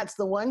 That's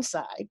the one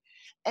side.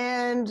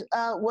 And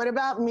what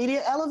about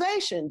media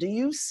elevation? Do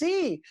you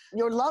see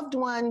your loved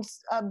ones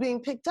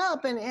being picked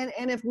up? And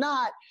if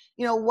not,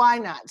 why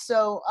not?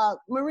 So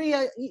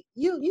Maria,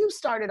 you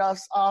started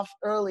us off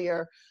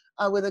earlier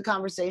with a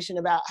conversation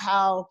about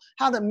how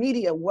the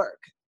media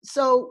work.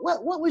 So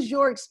what was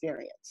your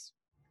experience?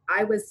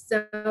 I was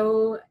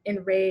so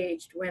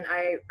enraged when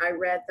I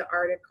read the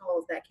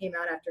articles that came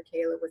out after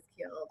Kayla was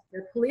killed.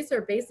 The police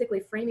are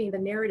basically framing the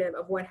narrative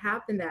of what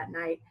happened that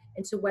night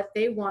into what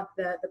they want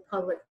the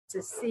public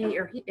to see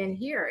and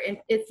hear. And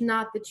it's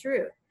not the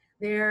truth.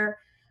 Their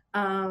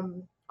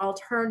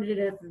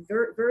alternative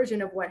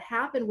version of what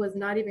happened was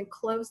not even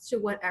close to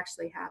what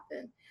actually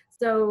happened.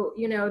 So,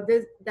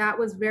 that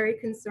was very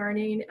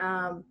concerning.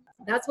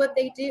 That's what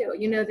they do.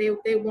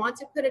 They want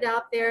to put it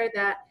out there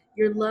that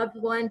your loved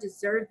one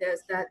deserved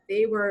this, that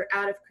they were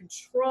out of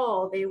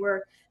control. There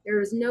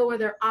was no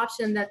other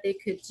option that they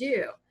could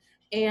do.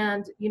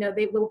 And,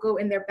 they will go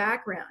in their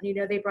background.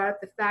 They brought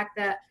up the fact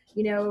that,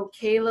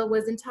 Kayla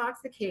was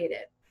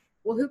intoxicated.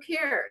 Well, who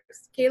cares?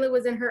 Kayla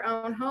was in her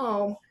own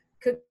home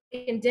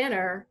cooking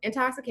dinner,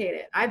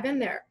 intoxicated. I've been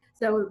there.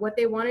 So what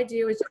they want to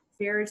do is just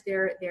disparage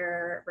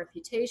their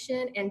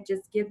reputation and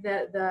just give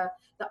the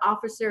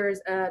officers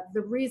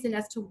the reason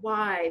as to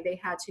why they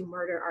had to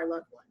murder our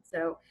loved one.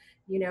 So,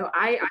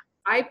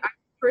 I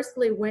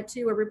personally went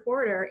to a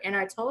reporter and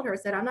I told her, I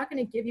said, I'm not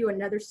going to give you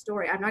another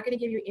story. I'm not going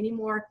to give you any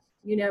more,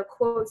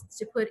 quotes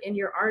to put in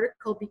your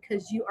article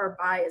because you are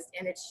biased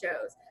and it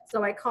shows.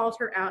 So I called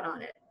her out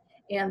on it.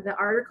 And the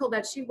article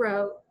that she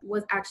wrote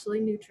was actually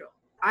neutral.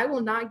 I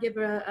will not give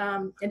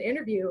an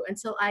interview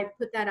until I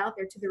put that out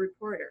there to the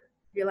reporter.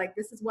 Be like,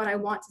 this is what I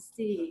want to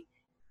see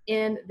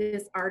in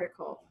this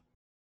article.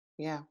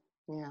 Yeah.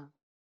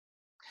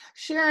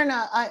 Sharon,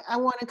 I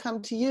want to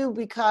come to you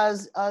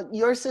because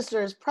your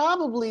sister is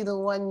probably the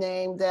one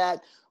name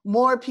that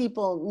more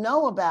people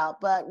know about,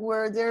 but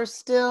were there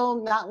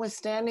still,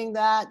 notwithstanding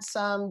that,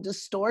 some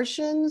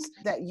distortions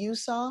that you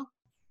saw?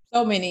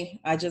 So many.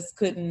 I just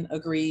couldn't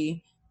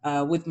agree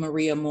with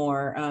Maria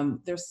more.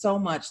 There's so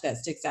much that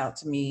sticks out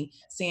to me.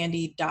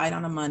 Sandy died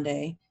on a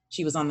Monday.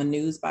 She was on the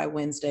news by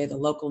Wednesday, the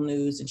local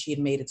news, and she had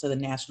made it to the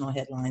national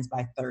headlines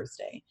by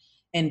Thursday.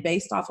 And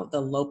based off of the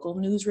local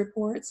news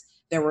reports,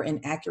 there were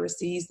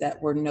inaccuracies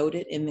that were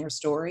noted in their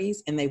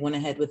stories, and they went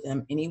ahead with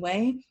them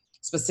anyway.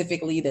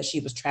 Specifically that she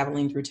was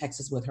traveling through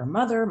Texas with her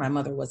mother. My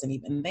mother wasn't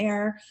even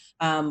there.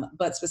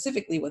 But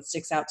specifically what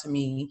sticks out to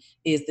me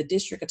is the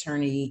district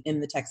attorney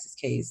in the Texas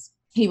case.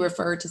 He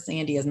referred to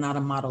Sandy as not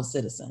a model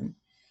citizen.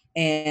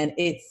 And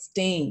it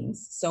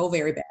stings so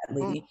very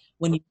badly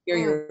when you hear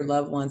your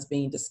loved ones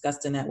being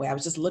discussed in that way. I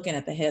was just looking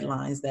at the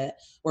headlines that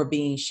were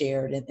being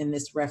shared in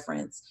this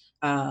reference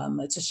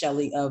to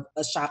Shelley of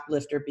a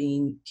shoplifter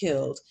being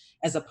killed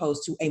as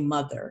opposed to a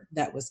mother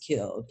that was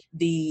killed.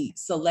 The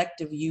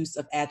selective use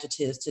of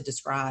adjectives to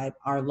describe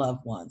our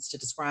loved ones, to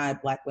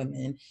describe Black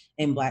women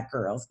and Black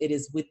girls. It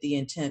is with the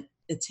intent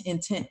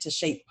to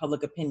shape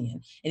public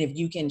opinion. And if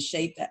you can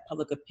shape that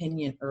public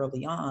opinion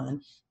early on,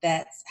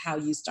 that's how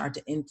you start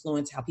to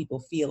influence how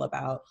people feel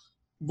about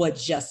what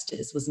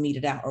justice was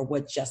meted out or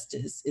what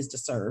justice is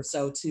deserved.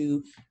 So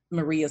to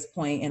Maria's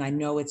point, and I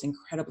know it's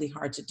incredibly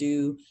hard to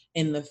do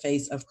in the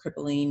face of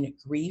crippling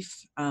grief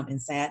and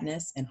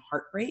sadness and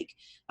heartbreak,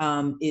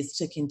 is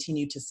to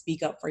continue to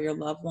speak up for your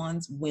loved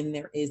ones when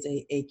there is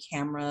a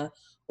camera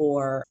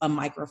or a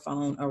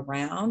microphone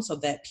around, so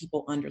that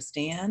people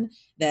understand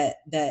that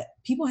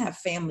people have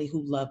family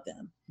who love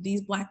them.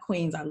 These Black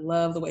queens, I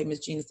love the way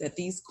Ms. Gina said,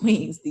 these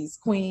queens,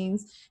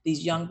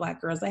 these young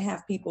Black girls, they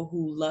have people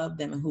who love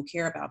them and who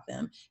care about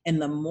them. And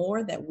the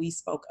more that we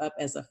spoke up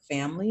as a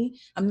family,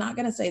 I'm not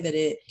gonna say that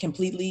it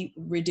completely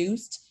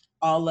reduced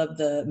all of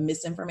the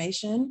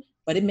misinformation,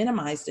 but it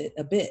minimized it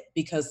a bit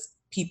because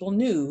people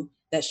knew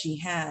that she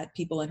had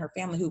people in her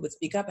family who would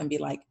speak up and be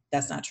like,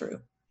 that's not true.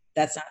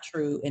 That's not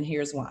true, and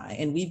here's why.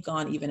 And we've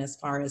gone even as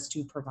far as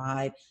to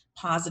provide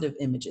positive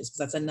images, because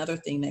that's another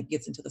thing that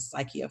gets into the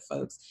psyche of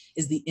folks,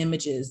 is the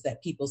images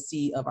that people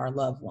see of our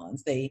loved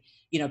ones. They,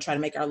 try to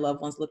make our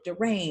loved ones look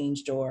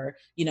deranged, or,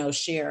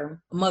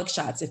 share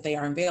mugshots if they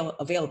are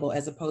available,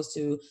 as opposed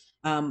to,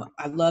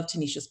 I love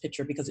Tanisha's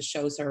picture because it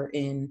shows her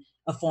in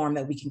a form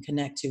that we can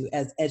connect to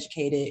as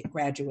educated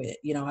graduate.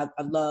 I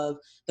love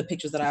the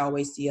pictures that I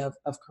always see of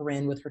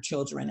Corinne with her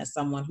children as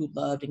someone who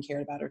loved and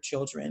cared about her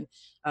children.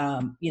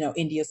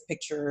 India's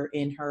picture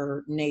in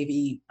her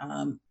Navy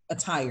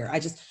attire.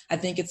 I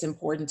think it's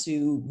important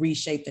to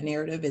reshape the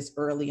narrative as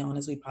early on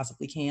as we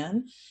possibly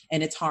can.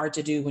 And it's hard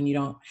to do when you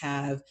don't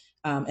have,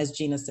 as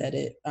Gina said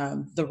it,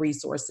 the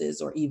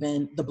resources or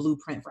even the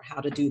blueprint for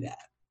how to do that.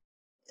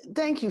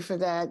 Thank you for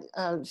that,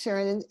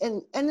 Sharon.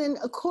 And then,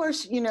 of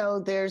course,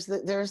 there's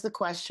the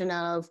question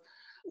of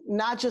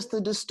not just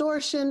the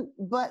distortion,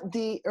 but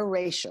the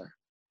erasure.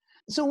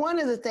 So one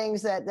of the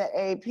things that the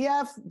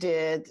APF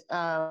did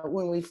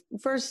when we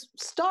first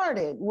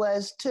started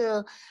was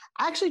to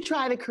actually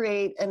try to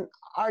create an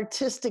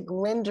artistic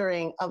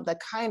rendering of the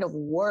kind of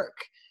work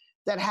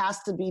that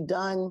has to be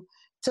done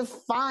to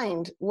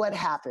find what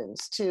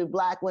happens to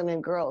Black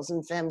women, girls,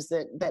 and femmes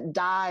that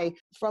die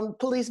from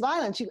police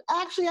violence. You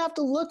actually have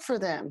to look for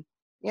them.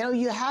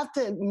 You have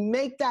to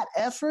make that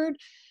effort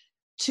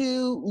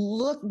to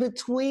look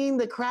between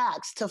the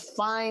cracks to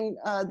find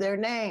their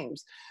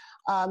names.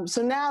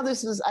 So now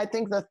this is, I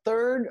think, the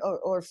third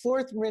or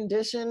fourth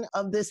rendition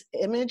of this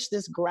image,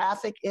 this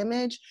graphic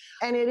image,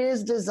 and it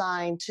is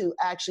designed to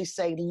actually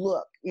say,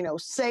 look,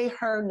 say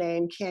her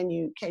name, can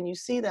you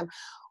see them?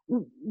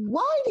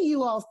 Why do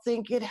you all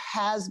think it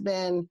has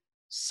been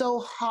so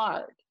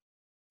hard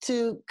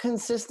to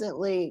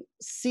consistently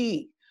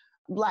see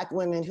Black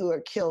women who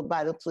are killed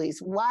by the police?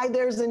 Why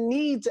there's a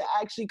need to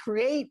actually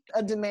create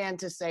a demand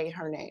to say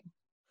her name?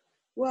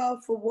 Well,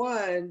 for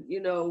one,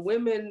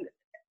 women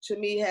to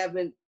me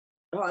haven't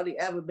hardly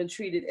ever been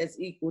treated as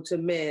equal to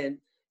men,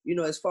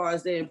 as far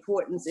as their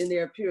importance in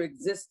their pure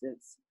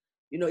existence.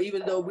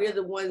 Even though we're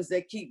the ones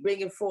that keep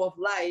bringing forth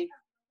life,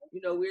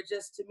 we're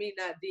just, to me,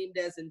 not deemed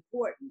as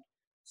important.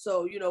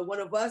 So, one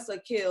of us are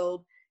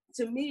killed.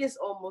 To me, it's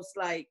almost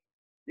like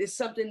it's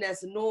something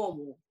that's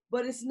normal,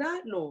 but it's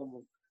not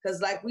normal. Because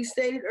like we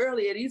stated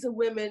earlier, these are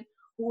women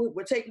who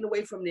were taken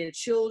away from their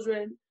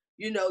children,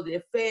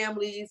 their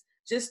families,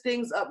 just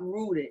things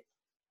uprooted,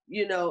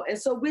 and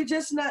so we're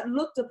just not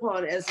looked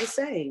upon as the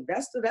same.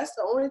 That's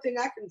the only thing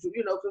I can,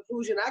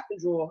 conclusion I can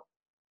draw,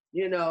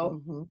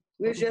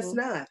 we're just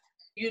not.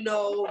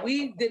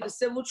 We did the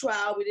civil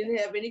trial. We didn't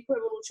have any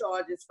criminal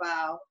charges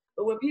filed.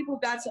 But when people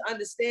got to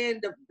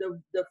understand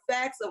the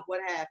facts of what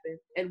happened,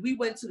 and we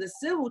went to the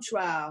civil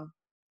trial,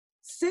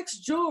 6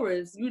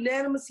 jurors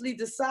unanimously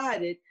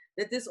decided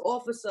that this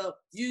officer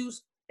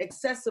used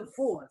excessive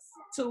force.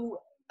 To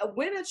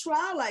win a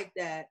trial like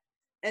that,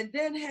 and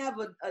then have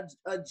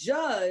a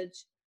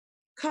judge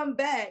come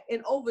back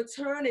and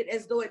overturn it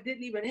as though it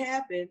didn't even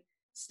happen,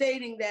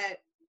 stating that,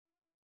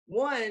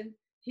 one,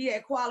 he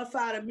had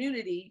qualified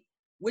immunity,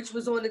 which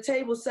was on the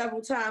table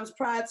several times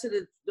prior to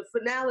the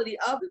finality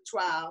of the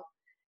trial.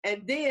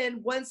 And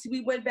then once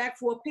we went back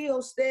for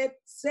appeal, said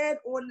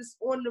on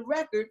the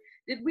record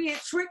that we had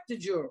tricked the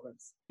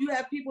jurors. You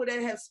have people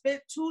that have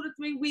spent 2 to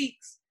 3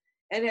 weeks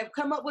and have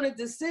come up with a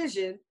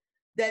decision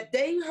that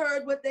they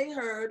heard what they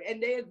heard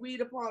and they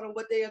agreed upon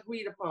what they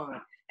agreed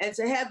upon. And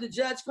to have the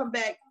judge come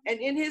back and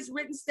in his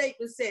written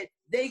statement said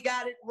they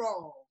got it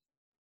wrong.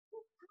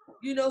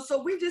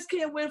 So we just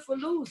can't win for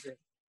losing.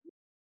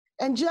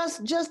 And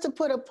just to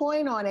put a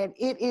point on it,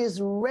 it is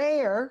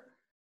rare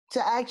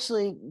to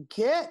actually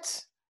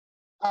get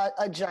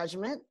a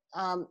judgment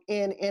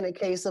in a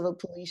case of a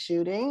police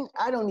shooting.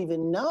 I don't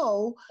even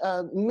know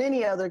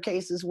many other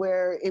cases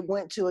where it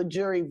went to a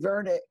jury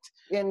verdict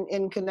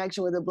in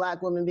connection with a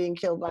Black woman being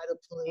killed by the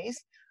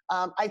police.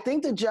 I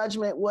think the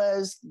judgment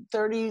was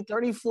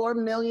 34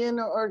 million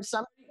or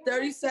something.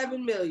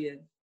 37 million.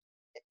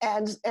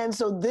 And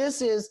so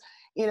this is,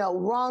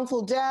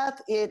 wrongful death.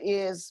 It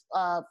is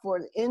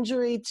for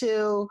injury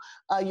to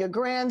your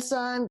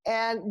grandson.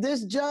 And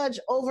this judge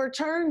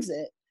overturns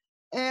it.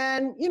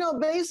 And,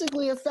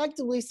 basically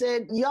effectively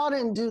said, y'all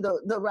didn't do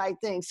the right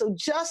thing. So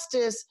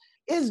justice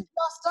is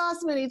just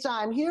us many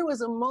times. Here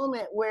was a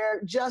moment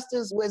where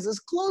justice was as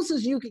close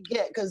as you could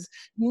get because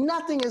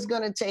nothing is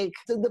going to take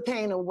the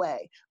pain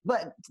away.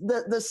 But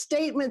the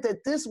statement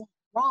that this was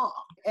wrong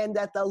and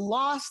that the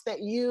loss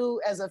that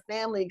you as a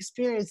family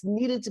experienced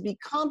needed to be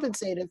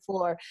compensated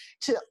for,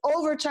 to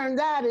overturn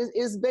that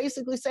is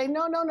basically say,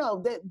 no,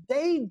 that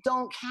they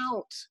don't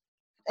count.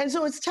 And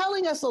so it's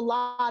telling us a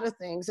lot of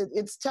things.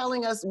 It's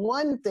telling us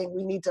one thing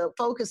we need to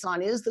focus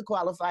on is the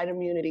qualified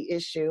immunity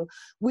issue.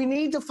 We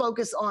need to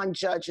focus on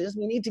judges.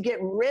 We need to get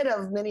rid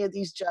of many of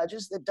these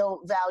judges that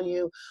don't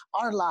value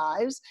our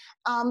lives.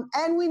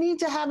 And we need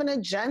to have an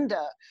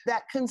agenda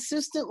that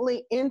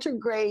consistently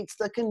integrates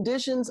the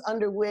conditions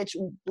under which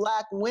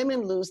Black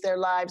women lose their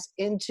lives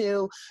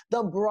into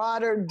the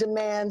broader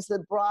demands,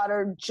 the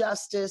broader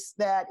justice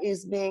that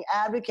is being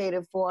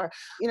advocated for.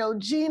 You know,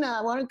 Gina,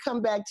 I want to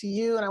come back to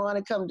you, and I want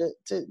to come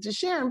to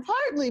Sharon,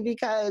 partly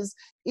because,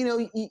 you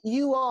know,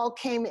 you all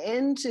came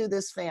into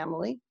this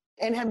family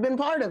and have been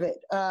part of it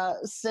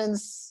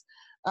since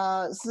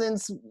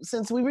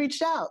we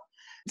reached out.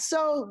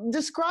 So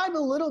describe a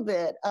little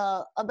bit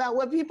about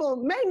what people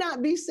may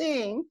not be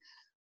seeing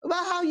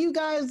about how you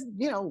guys,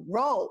 you know,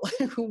 roll.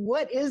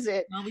 What is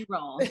it How we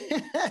roll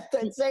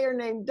that Say Her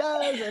Name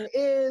does and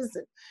is,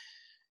 and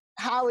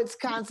how it's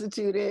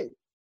constituted?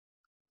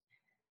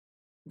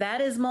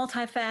 That is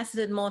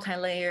multifaceted,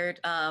 multi-layered,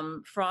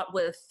 fraught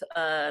with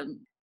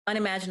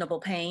unimaginable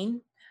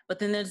pain. But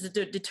then there's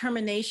the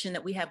determination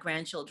that we have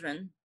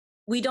grandchildren.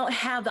 We don't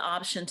have the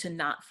option to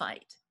not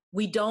fight.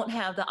 We don't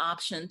have the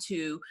option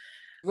to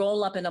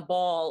roll up in a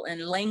ball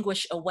and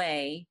languish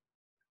away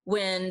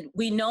when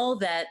we know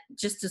that,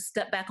 just to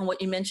step back on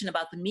what you mentioned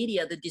about the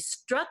media, the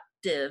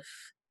destructive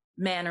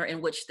manner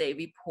in which they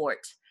report.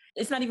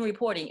 It's not even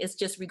reporting, it's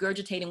just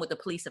regurgitating what the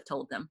police have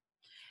told them.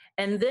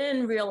 And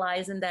then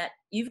realizing that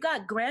you've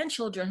got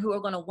grandchildren who are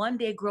going to one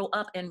day grow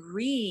up and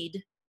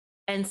read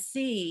and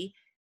see,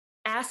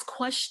 ask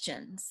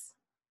questions.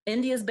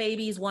 India's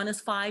babies, one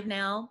is 5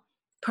 now,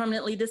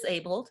 permanently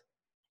disabled,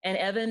 and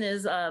Evan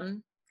is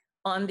on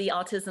the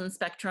autism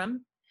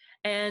spectrum.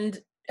 And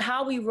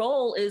how we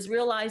roll is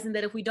realizing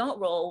that if we don't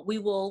roll, we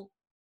will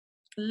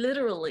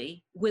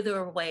literally wither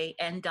away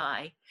and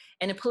die.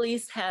 And the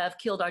police have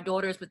killed our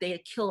daughters, but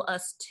they kill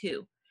us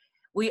too.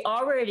 We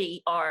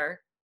already are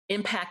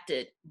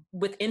impacted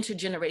with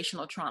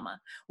intergenerational trauma.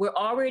 We're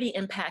already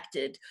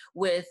impacted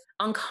with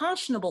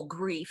unconscionable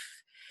grief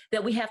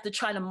that we have to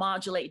try to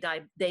modulate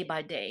day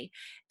by day,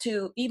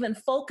 to even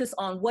focus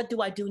on, what do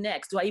I do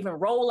next? Do I even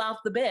roll out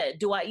the bed?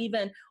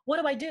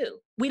 What do I do?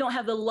 We don't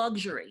have the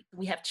luxury.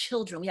 We have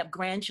children, we have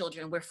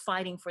grandchildren, we're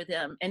fighting for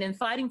them. And in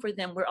fighting for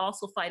them, we're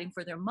also fighting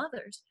for their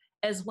mothers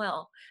as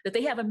well, that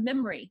they have a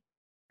memory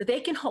that they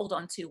can hold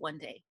on to one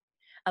day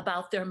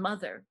about their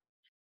mother.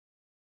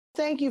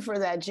 Thank you for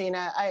that,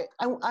 Gina.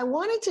 I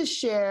wanted to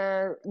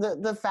share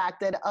the fact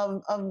that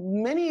of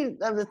many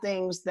of the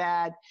things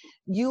that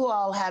you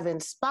all have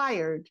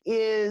inspired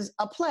is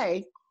a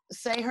play,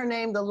 Say Her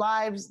Name, The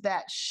Lives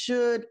That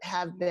Should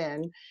Have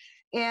Been.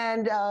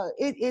 And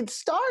it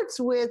starts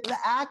with the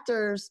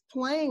actors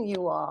playing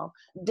you all,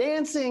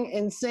 dancing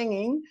and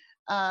singing,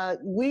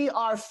 We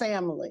Are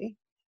Family.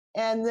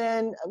 And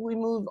then we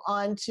move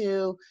on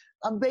to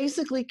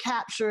basically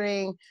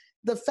capturing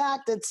the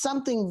fact that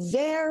something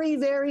very,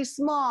 very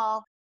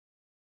small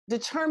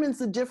determines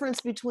the difference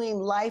between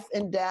life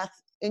and death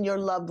in your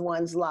loved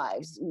ones'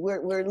 lives.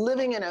 We're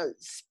living in a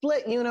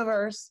split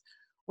universe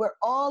where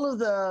all of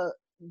the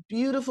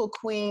beautiful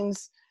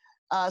queens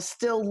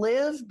still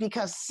live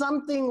because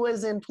something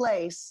was in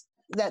place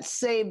that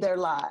saved their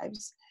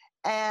lives.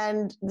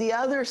 And the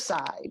other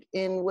side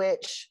in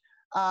which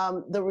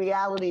the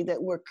reality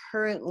that we're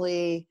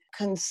currently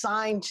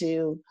consigned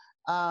to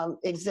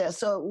exists.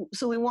 So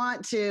we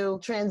want to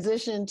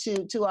transition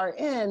to our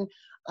end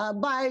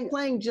by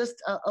playing just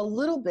a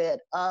little bit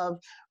of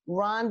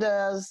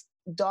Rhonda's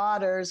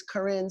daughter's,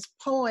 Corinne's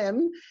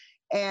poem,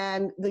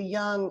 and the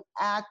young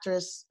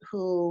actress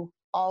who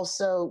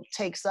also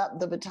takes up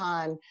the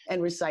baton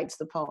and recites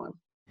the poem.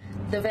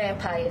 The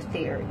Vampire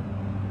Theory.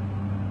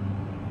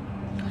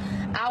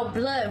 Our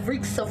blood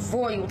reeks of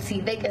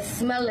royalty. They can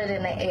smell it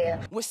in the air.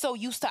 We're so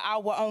used to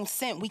our own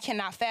scent, we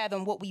cannot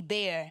fathom what we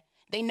bear.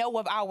 They know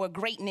of our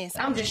greatness.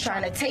 I'm just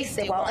trying to taste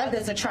it while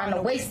others are trying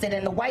to waste it,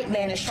 and the white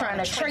man is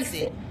trying to trace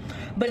it.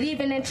 But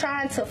even in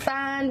trying to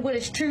find what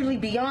is truly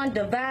beyond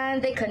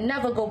divine, they could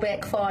never go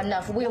back far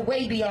enough. We're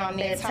way beyond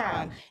their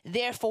time.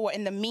 Therefore,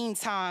 in the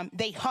meantime,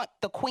 they hunt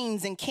the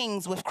queens and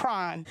kings with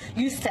crime.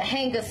 Used to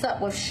hang us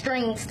up with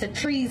strings to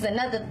trees and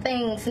other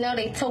things. Now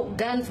they tote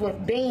guns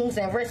with beams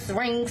and wrist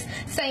rings.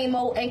 Same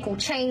old ankle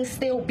chains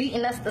still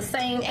beating us the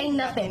same. Ain't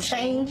nothing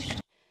changed.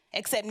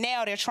 Except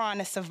now they're trying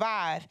to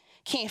survive.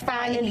 Can't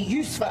find any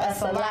use for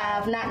us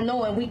alive, not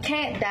knowing we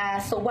can't die.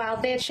 So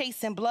while they're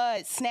chasing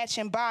blood,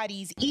 snatching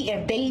bodies,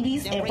 eating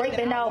babies, and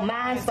raping our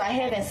minds by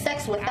having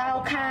sex with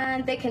our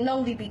kind, they can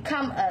only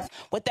become us.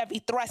 With every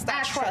thrust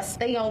I trust,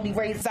 they only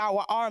raise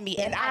our army,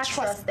 and I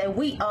trust that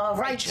we are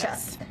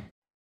righteous.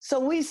 So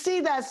we see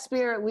that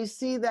spirit, we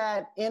see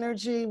that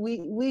energy,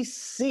 we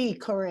see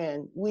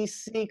Corinne,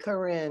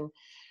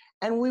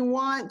 and we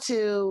want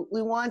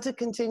to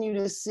continue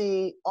to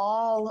see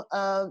all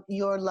of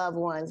your loved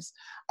ones.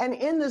 And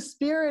in the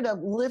spirit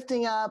of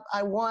lifting up,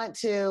 I want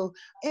to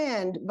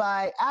end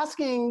by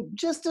asking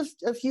just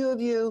a few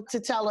of you to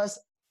tell us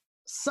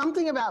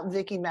something about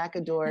Vicki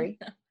McAdory.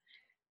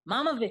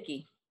 Mama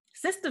Vicki,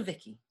 Sister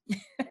Vicki.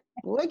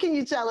 What can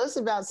you tell us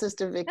about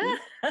Sister Vicky?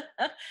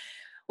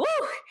 Woo!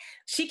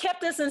 She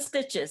kept us in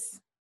stitches.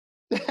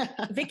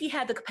 Vicky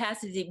had the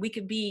capacity, we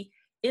could be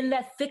in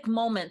that thick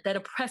moment, that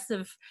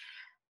oppressive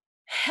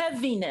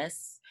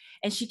heaviness,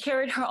 and she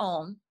carried her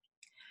own.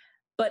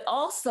 But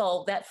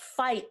also that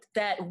fight,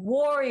 that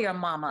warrior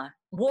mama,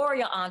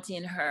 warrior auntie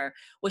in her,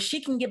 where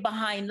she can get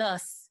behind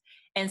us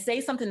and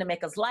say something to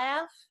make us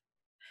laugh,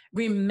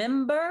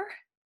 remember,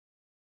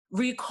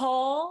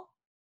 recall,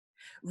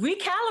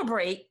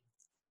 recalibrate,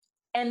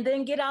 and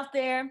then get out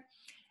there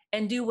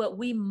and do what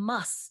we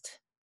must,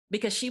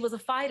 because she was a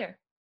fighter.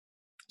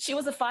 She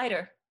was a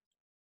fighter.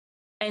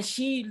 And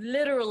she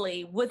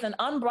literally, with an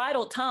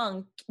unbridled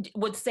tongue,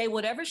 would say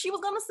whatever she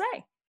was going to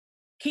say.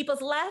 Keep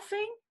us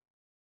laughing,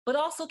 but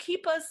also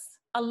keep us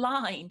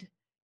aligned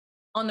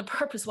on the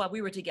purpose while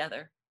we were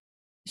together.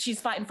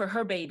 She's fighting for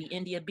her baby,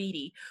 India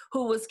Beatty,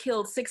 who was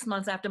killed 6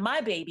 months after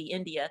my baby,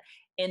 India,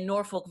 in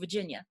Norfolk,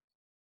 Virginia.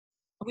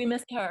 We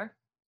missed her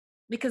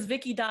because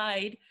Vicky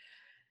died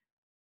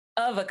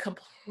of a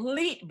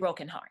complete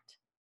broken heart.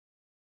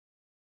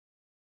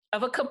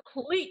 Of a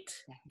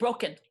complete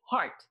broken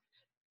heart,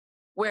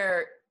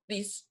 where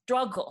the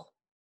struggle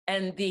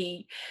and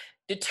the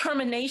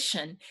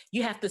determination,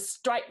 you have to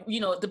strike,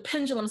 the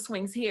pendulum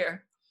swings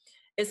here,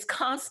 is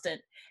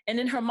constant. And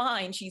in her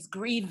mind, she's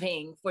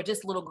grieving for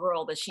this little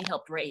girl that she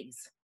helped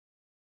raise.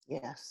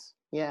 Yes,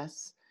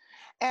 yes.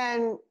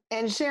 And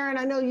Sharon,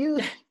 I know you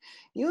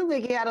and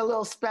Vicky had a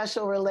little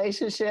special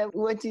relationship.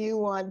 What do you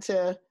want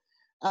to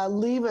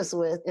leave us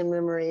with in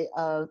memory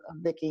of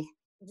Vicky?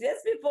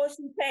 Just before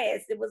she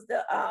passed, it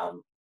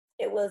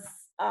was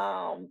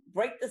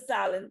Break the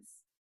Silence.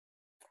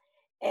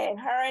 And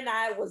her and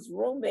I was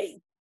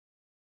roommates.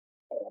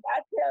 And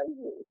I tell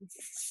you,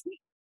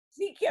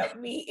 she kept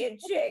me in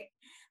check.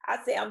 I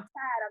said, I'm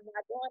tired, I'm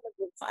not going to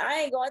go.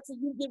 I ain't going till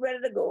you get ready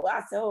to go.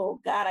 I said, oh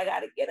God, I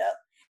gotta get up.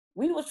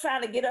 We was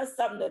trying to get us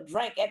something to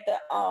drink at the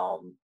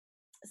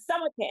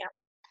summer camp.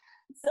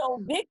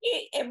 So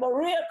Vicky and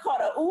Maria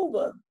caught an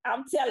Uber.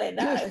 I'm telling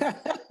us.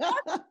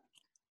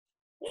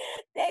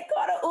 They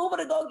caught an Uber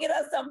to go get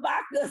us some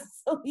vodka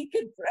so we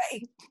could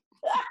drink.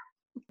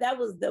 That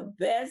was the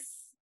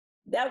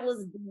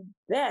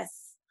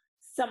best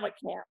summer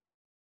camp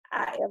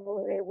I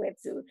ever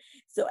went to.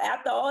 So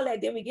after all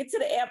that, then we get to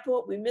the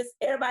airport,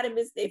 everybody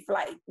missed their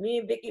flight. Me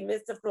and Vicky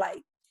missed a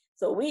flight.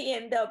 So we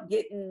end up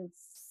getting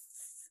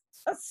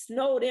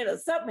snowed in or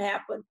something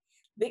happened.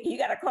 Vicky, you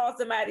got to call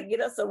somebody to get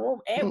us a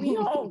room, and we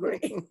hungry.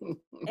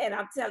 And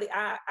I'm telling you,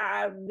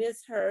 I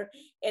miss her.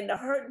 And the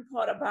hurting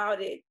part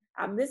about it,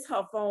 I miss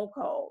her phone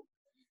call.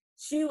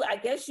 I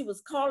guess she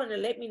was calling to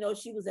let me know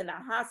she was in the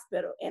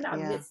hospital, and I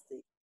missed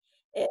it.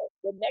 And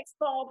the next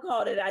phone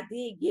call that I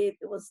did get,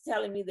 it was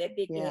telling me that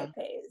Vicky had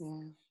passed.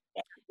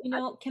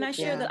 Can I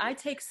share that I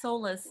take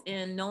solace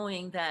in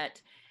knowing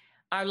that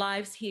our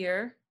lives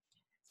here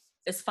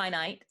is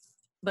finite,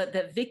 but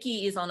that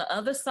Vicky is on the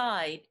other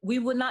side. We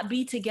would not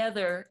be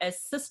together as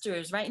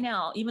sisters right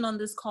now, even on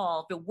this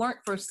call, if it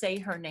weren't for Say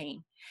Her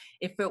Name.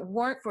 If it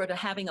weren't for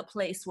having a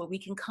place where we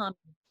can come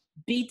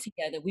be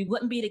together, we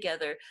wouldn't be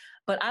together.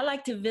 But I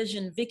like to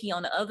vision Vicky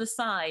on the other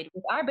side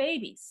with our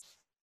babies,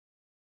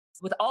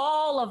 with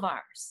all of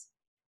ours.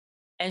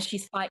 And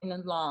she's fighting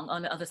along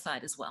on the other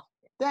side as well.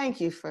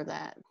 Thank you for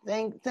that.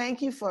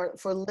 Thank you for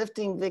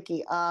lifting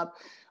Vicky up.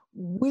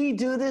 We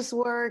do this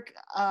work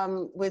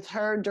with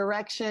her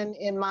direction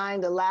in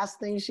mind. The last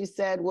thing she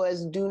said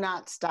was, do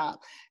not stop.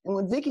 And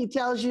when Vicky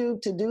tells you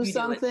to do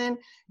something,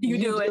 you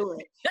do it.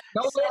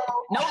 No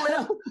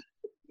lip.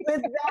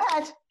 With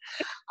that,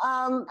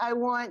 I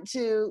want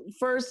to,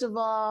 first of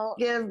all,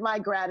 give my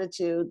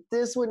gratitude.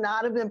 This would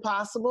not have been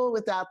possible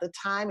without the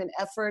time and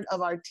effort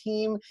of our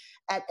team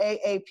at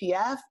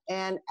AAPF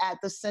and at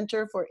the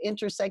Center for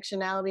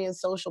Intersectionality and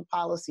Social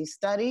Policy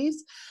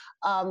Studies.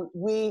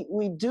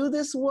 We do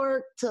this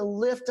work to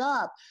lift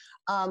up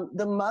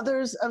the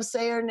mothers of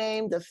Say Her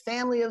Name, the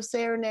family of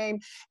Say Her Name,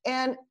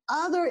 and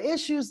other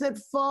issues that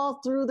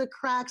fall through the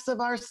cracks of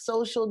our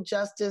social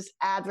justice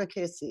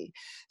advocacy.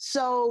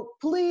 So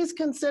please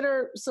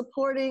consider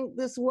supporting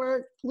this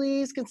work.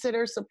 Please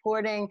consider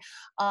supporting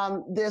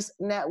this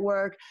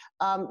network.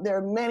 There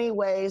are many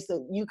ways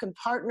that you can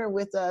partner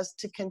with us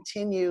to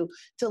continue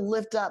to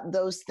lift up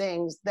those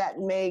things that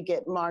may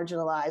get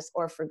marginalized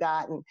or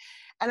forgotten.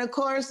 And of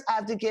course, I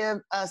have to give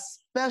a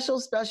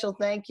special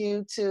thank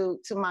you to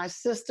my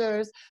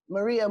sisters,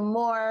 Maria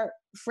Moore,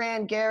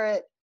 Fran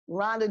Garrett,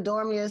 Rhonda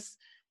Dormius,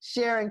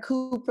 Sharon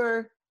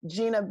Cooper,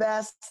 Gina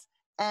Best,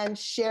 and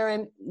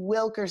Sharon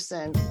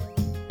Wilkerson.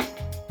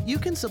 You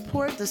can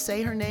support the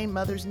Say Her Name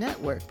Mothers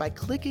Network by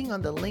clicking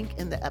on the link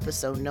in the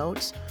episode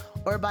notes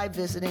or by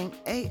visiting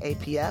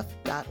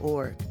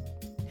aapf.org.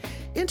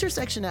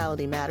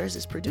 Intersectionality Matters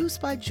is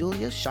produced by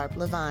Julia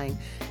Sharpe-Levine.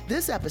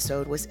 This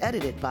episode was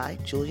edited by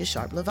Julia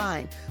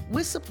Sharpe-Levine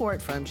with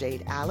support from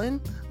Jade Allen,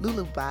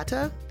 Loulou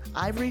Batta,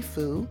 Ivory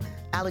Fu,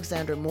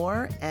 Alexandra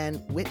Moore, and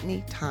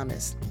Whitney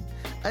Thomas.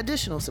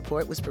 Additional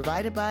support was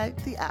provided by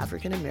the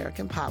African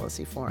American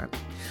Policy Forum.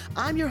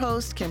 I'm your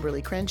host,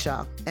 Kimberly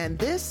Crenshaw, and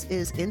this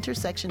is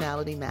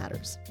Intersectionality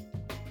Matters.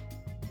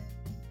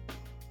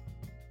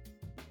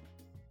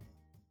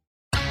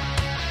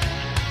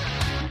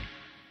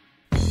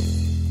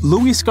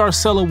 Louis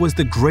Scarcella was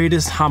the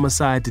greatest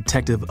homicide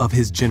detective of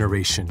his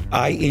generation.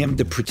 I am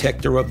the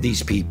protector of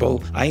these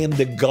people. I am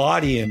the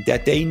guardian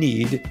that they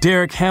need.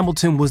 Derek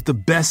Hamilton was the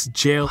best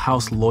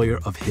jailhouse lawyer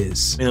of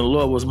his. And the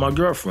law was my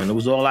girlfriend. It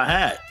was all I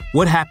had.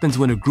 What happens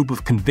when a group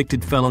of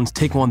convicted felons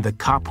take on the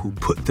cop who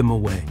put them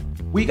away?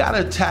 We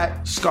gotta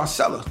attack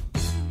Scarcella.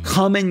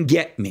 Come and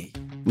get me.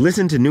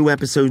 Listen to new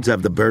episodes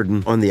of The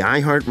Burden on the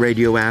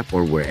iHeartRadio app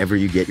or wherever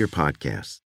you get your podcasts.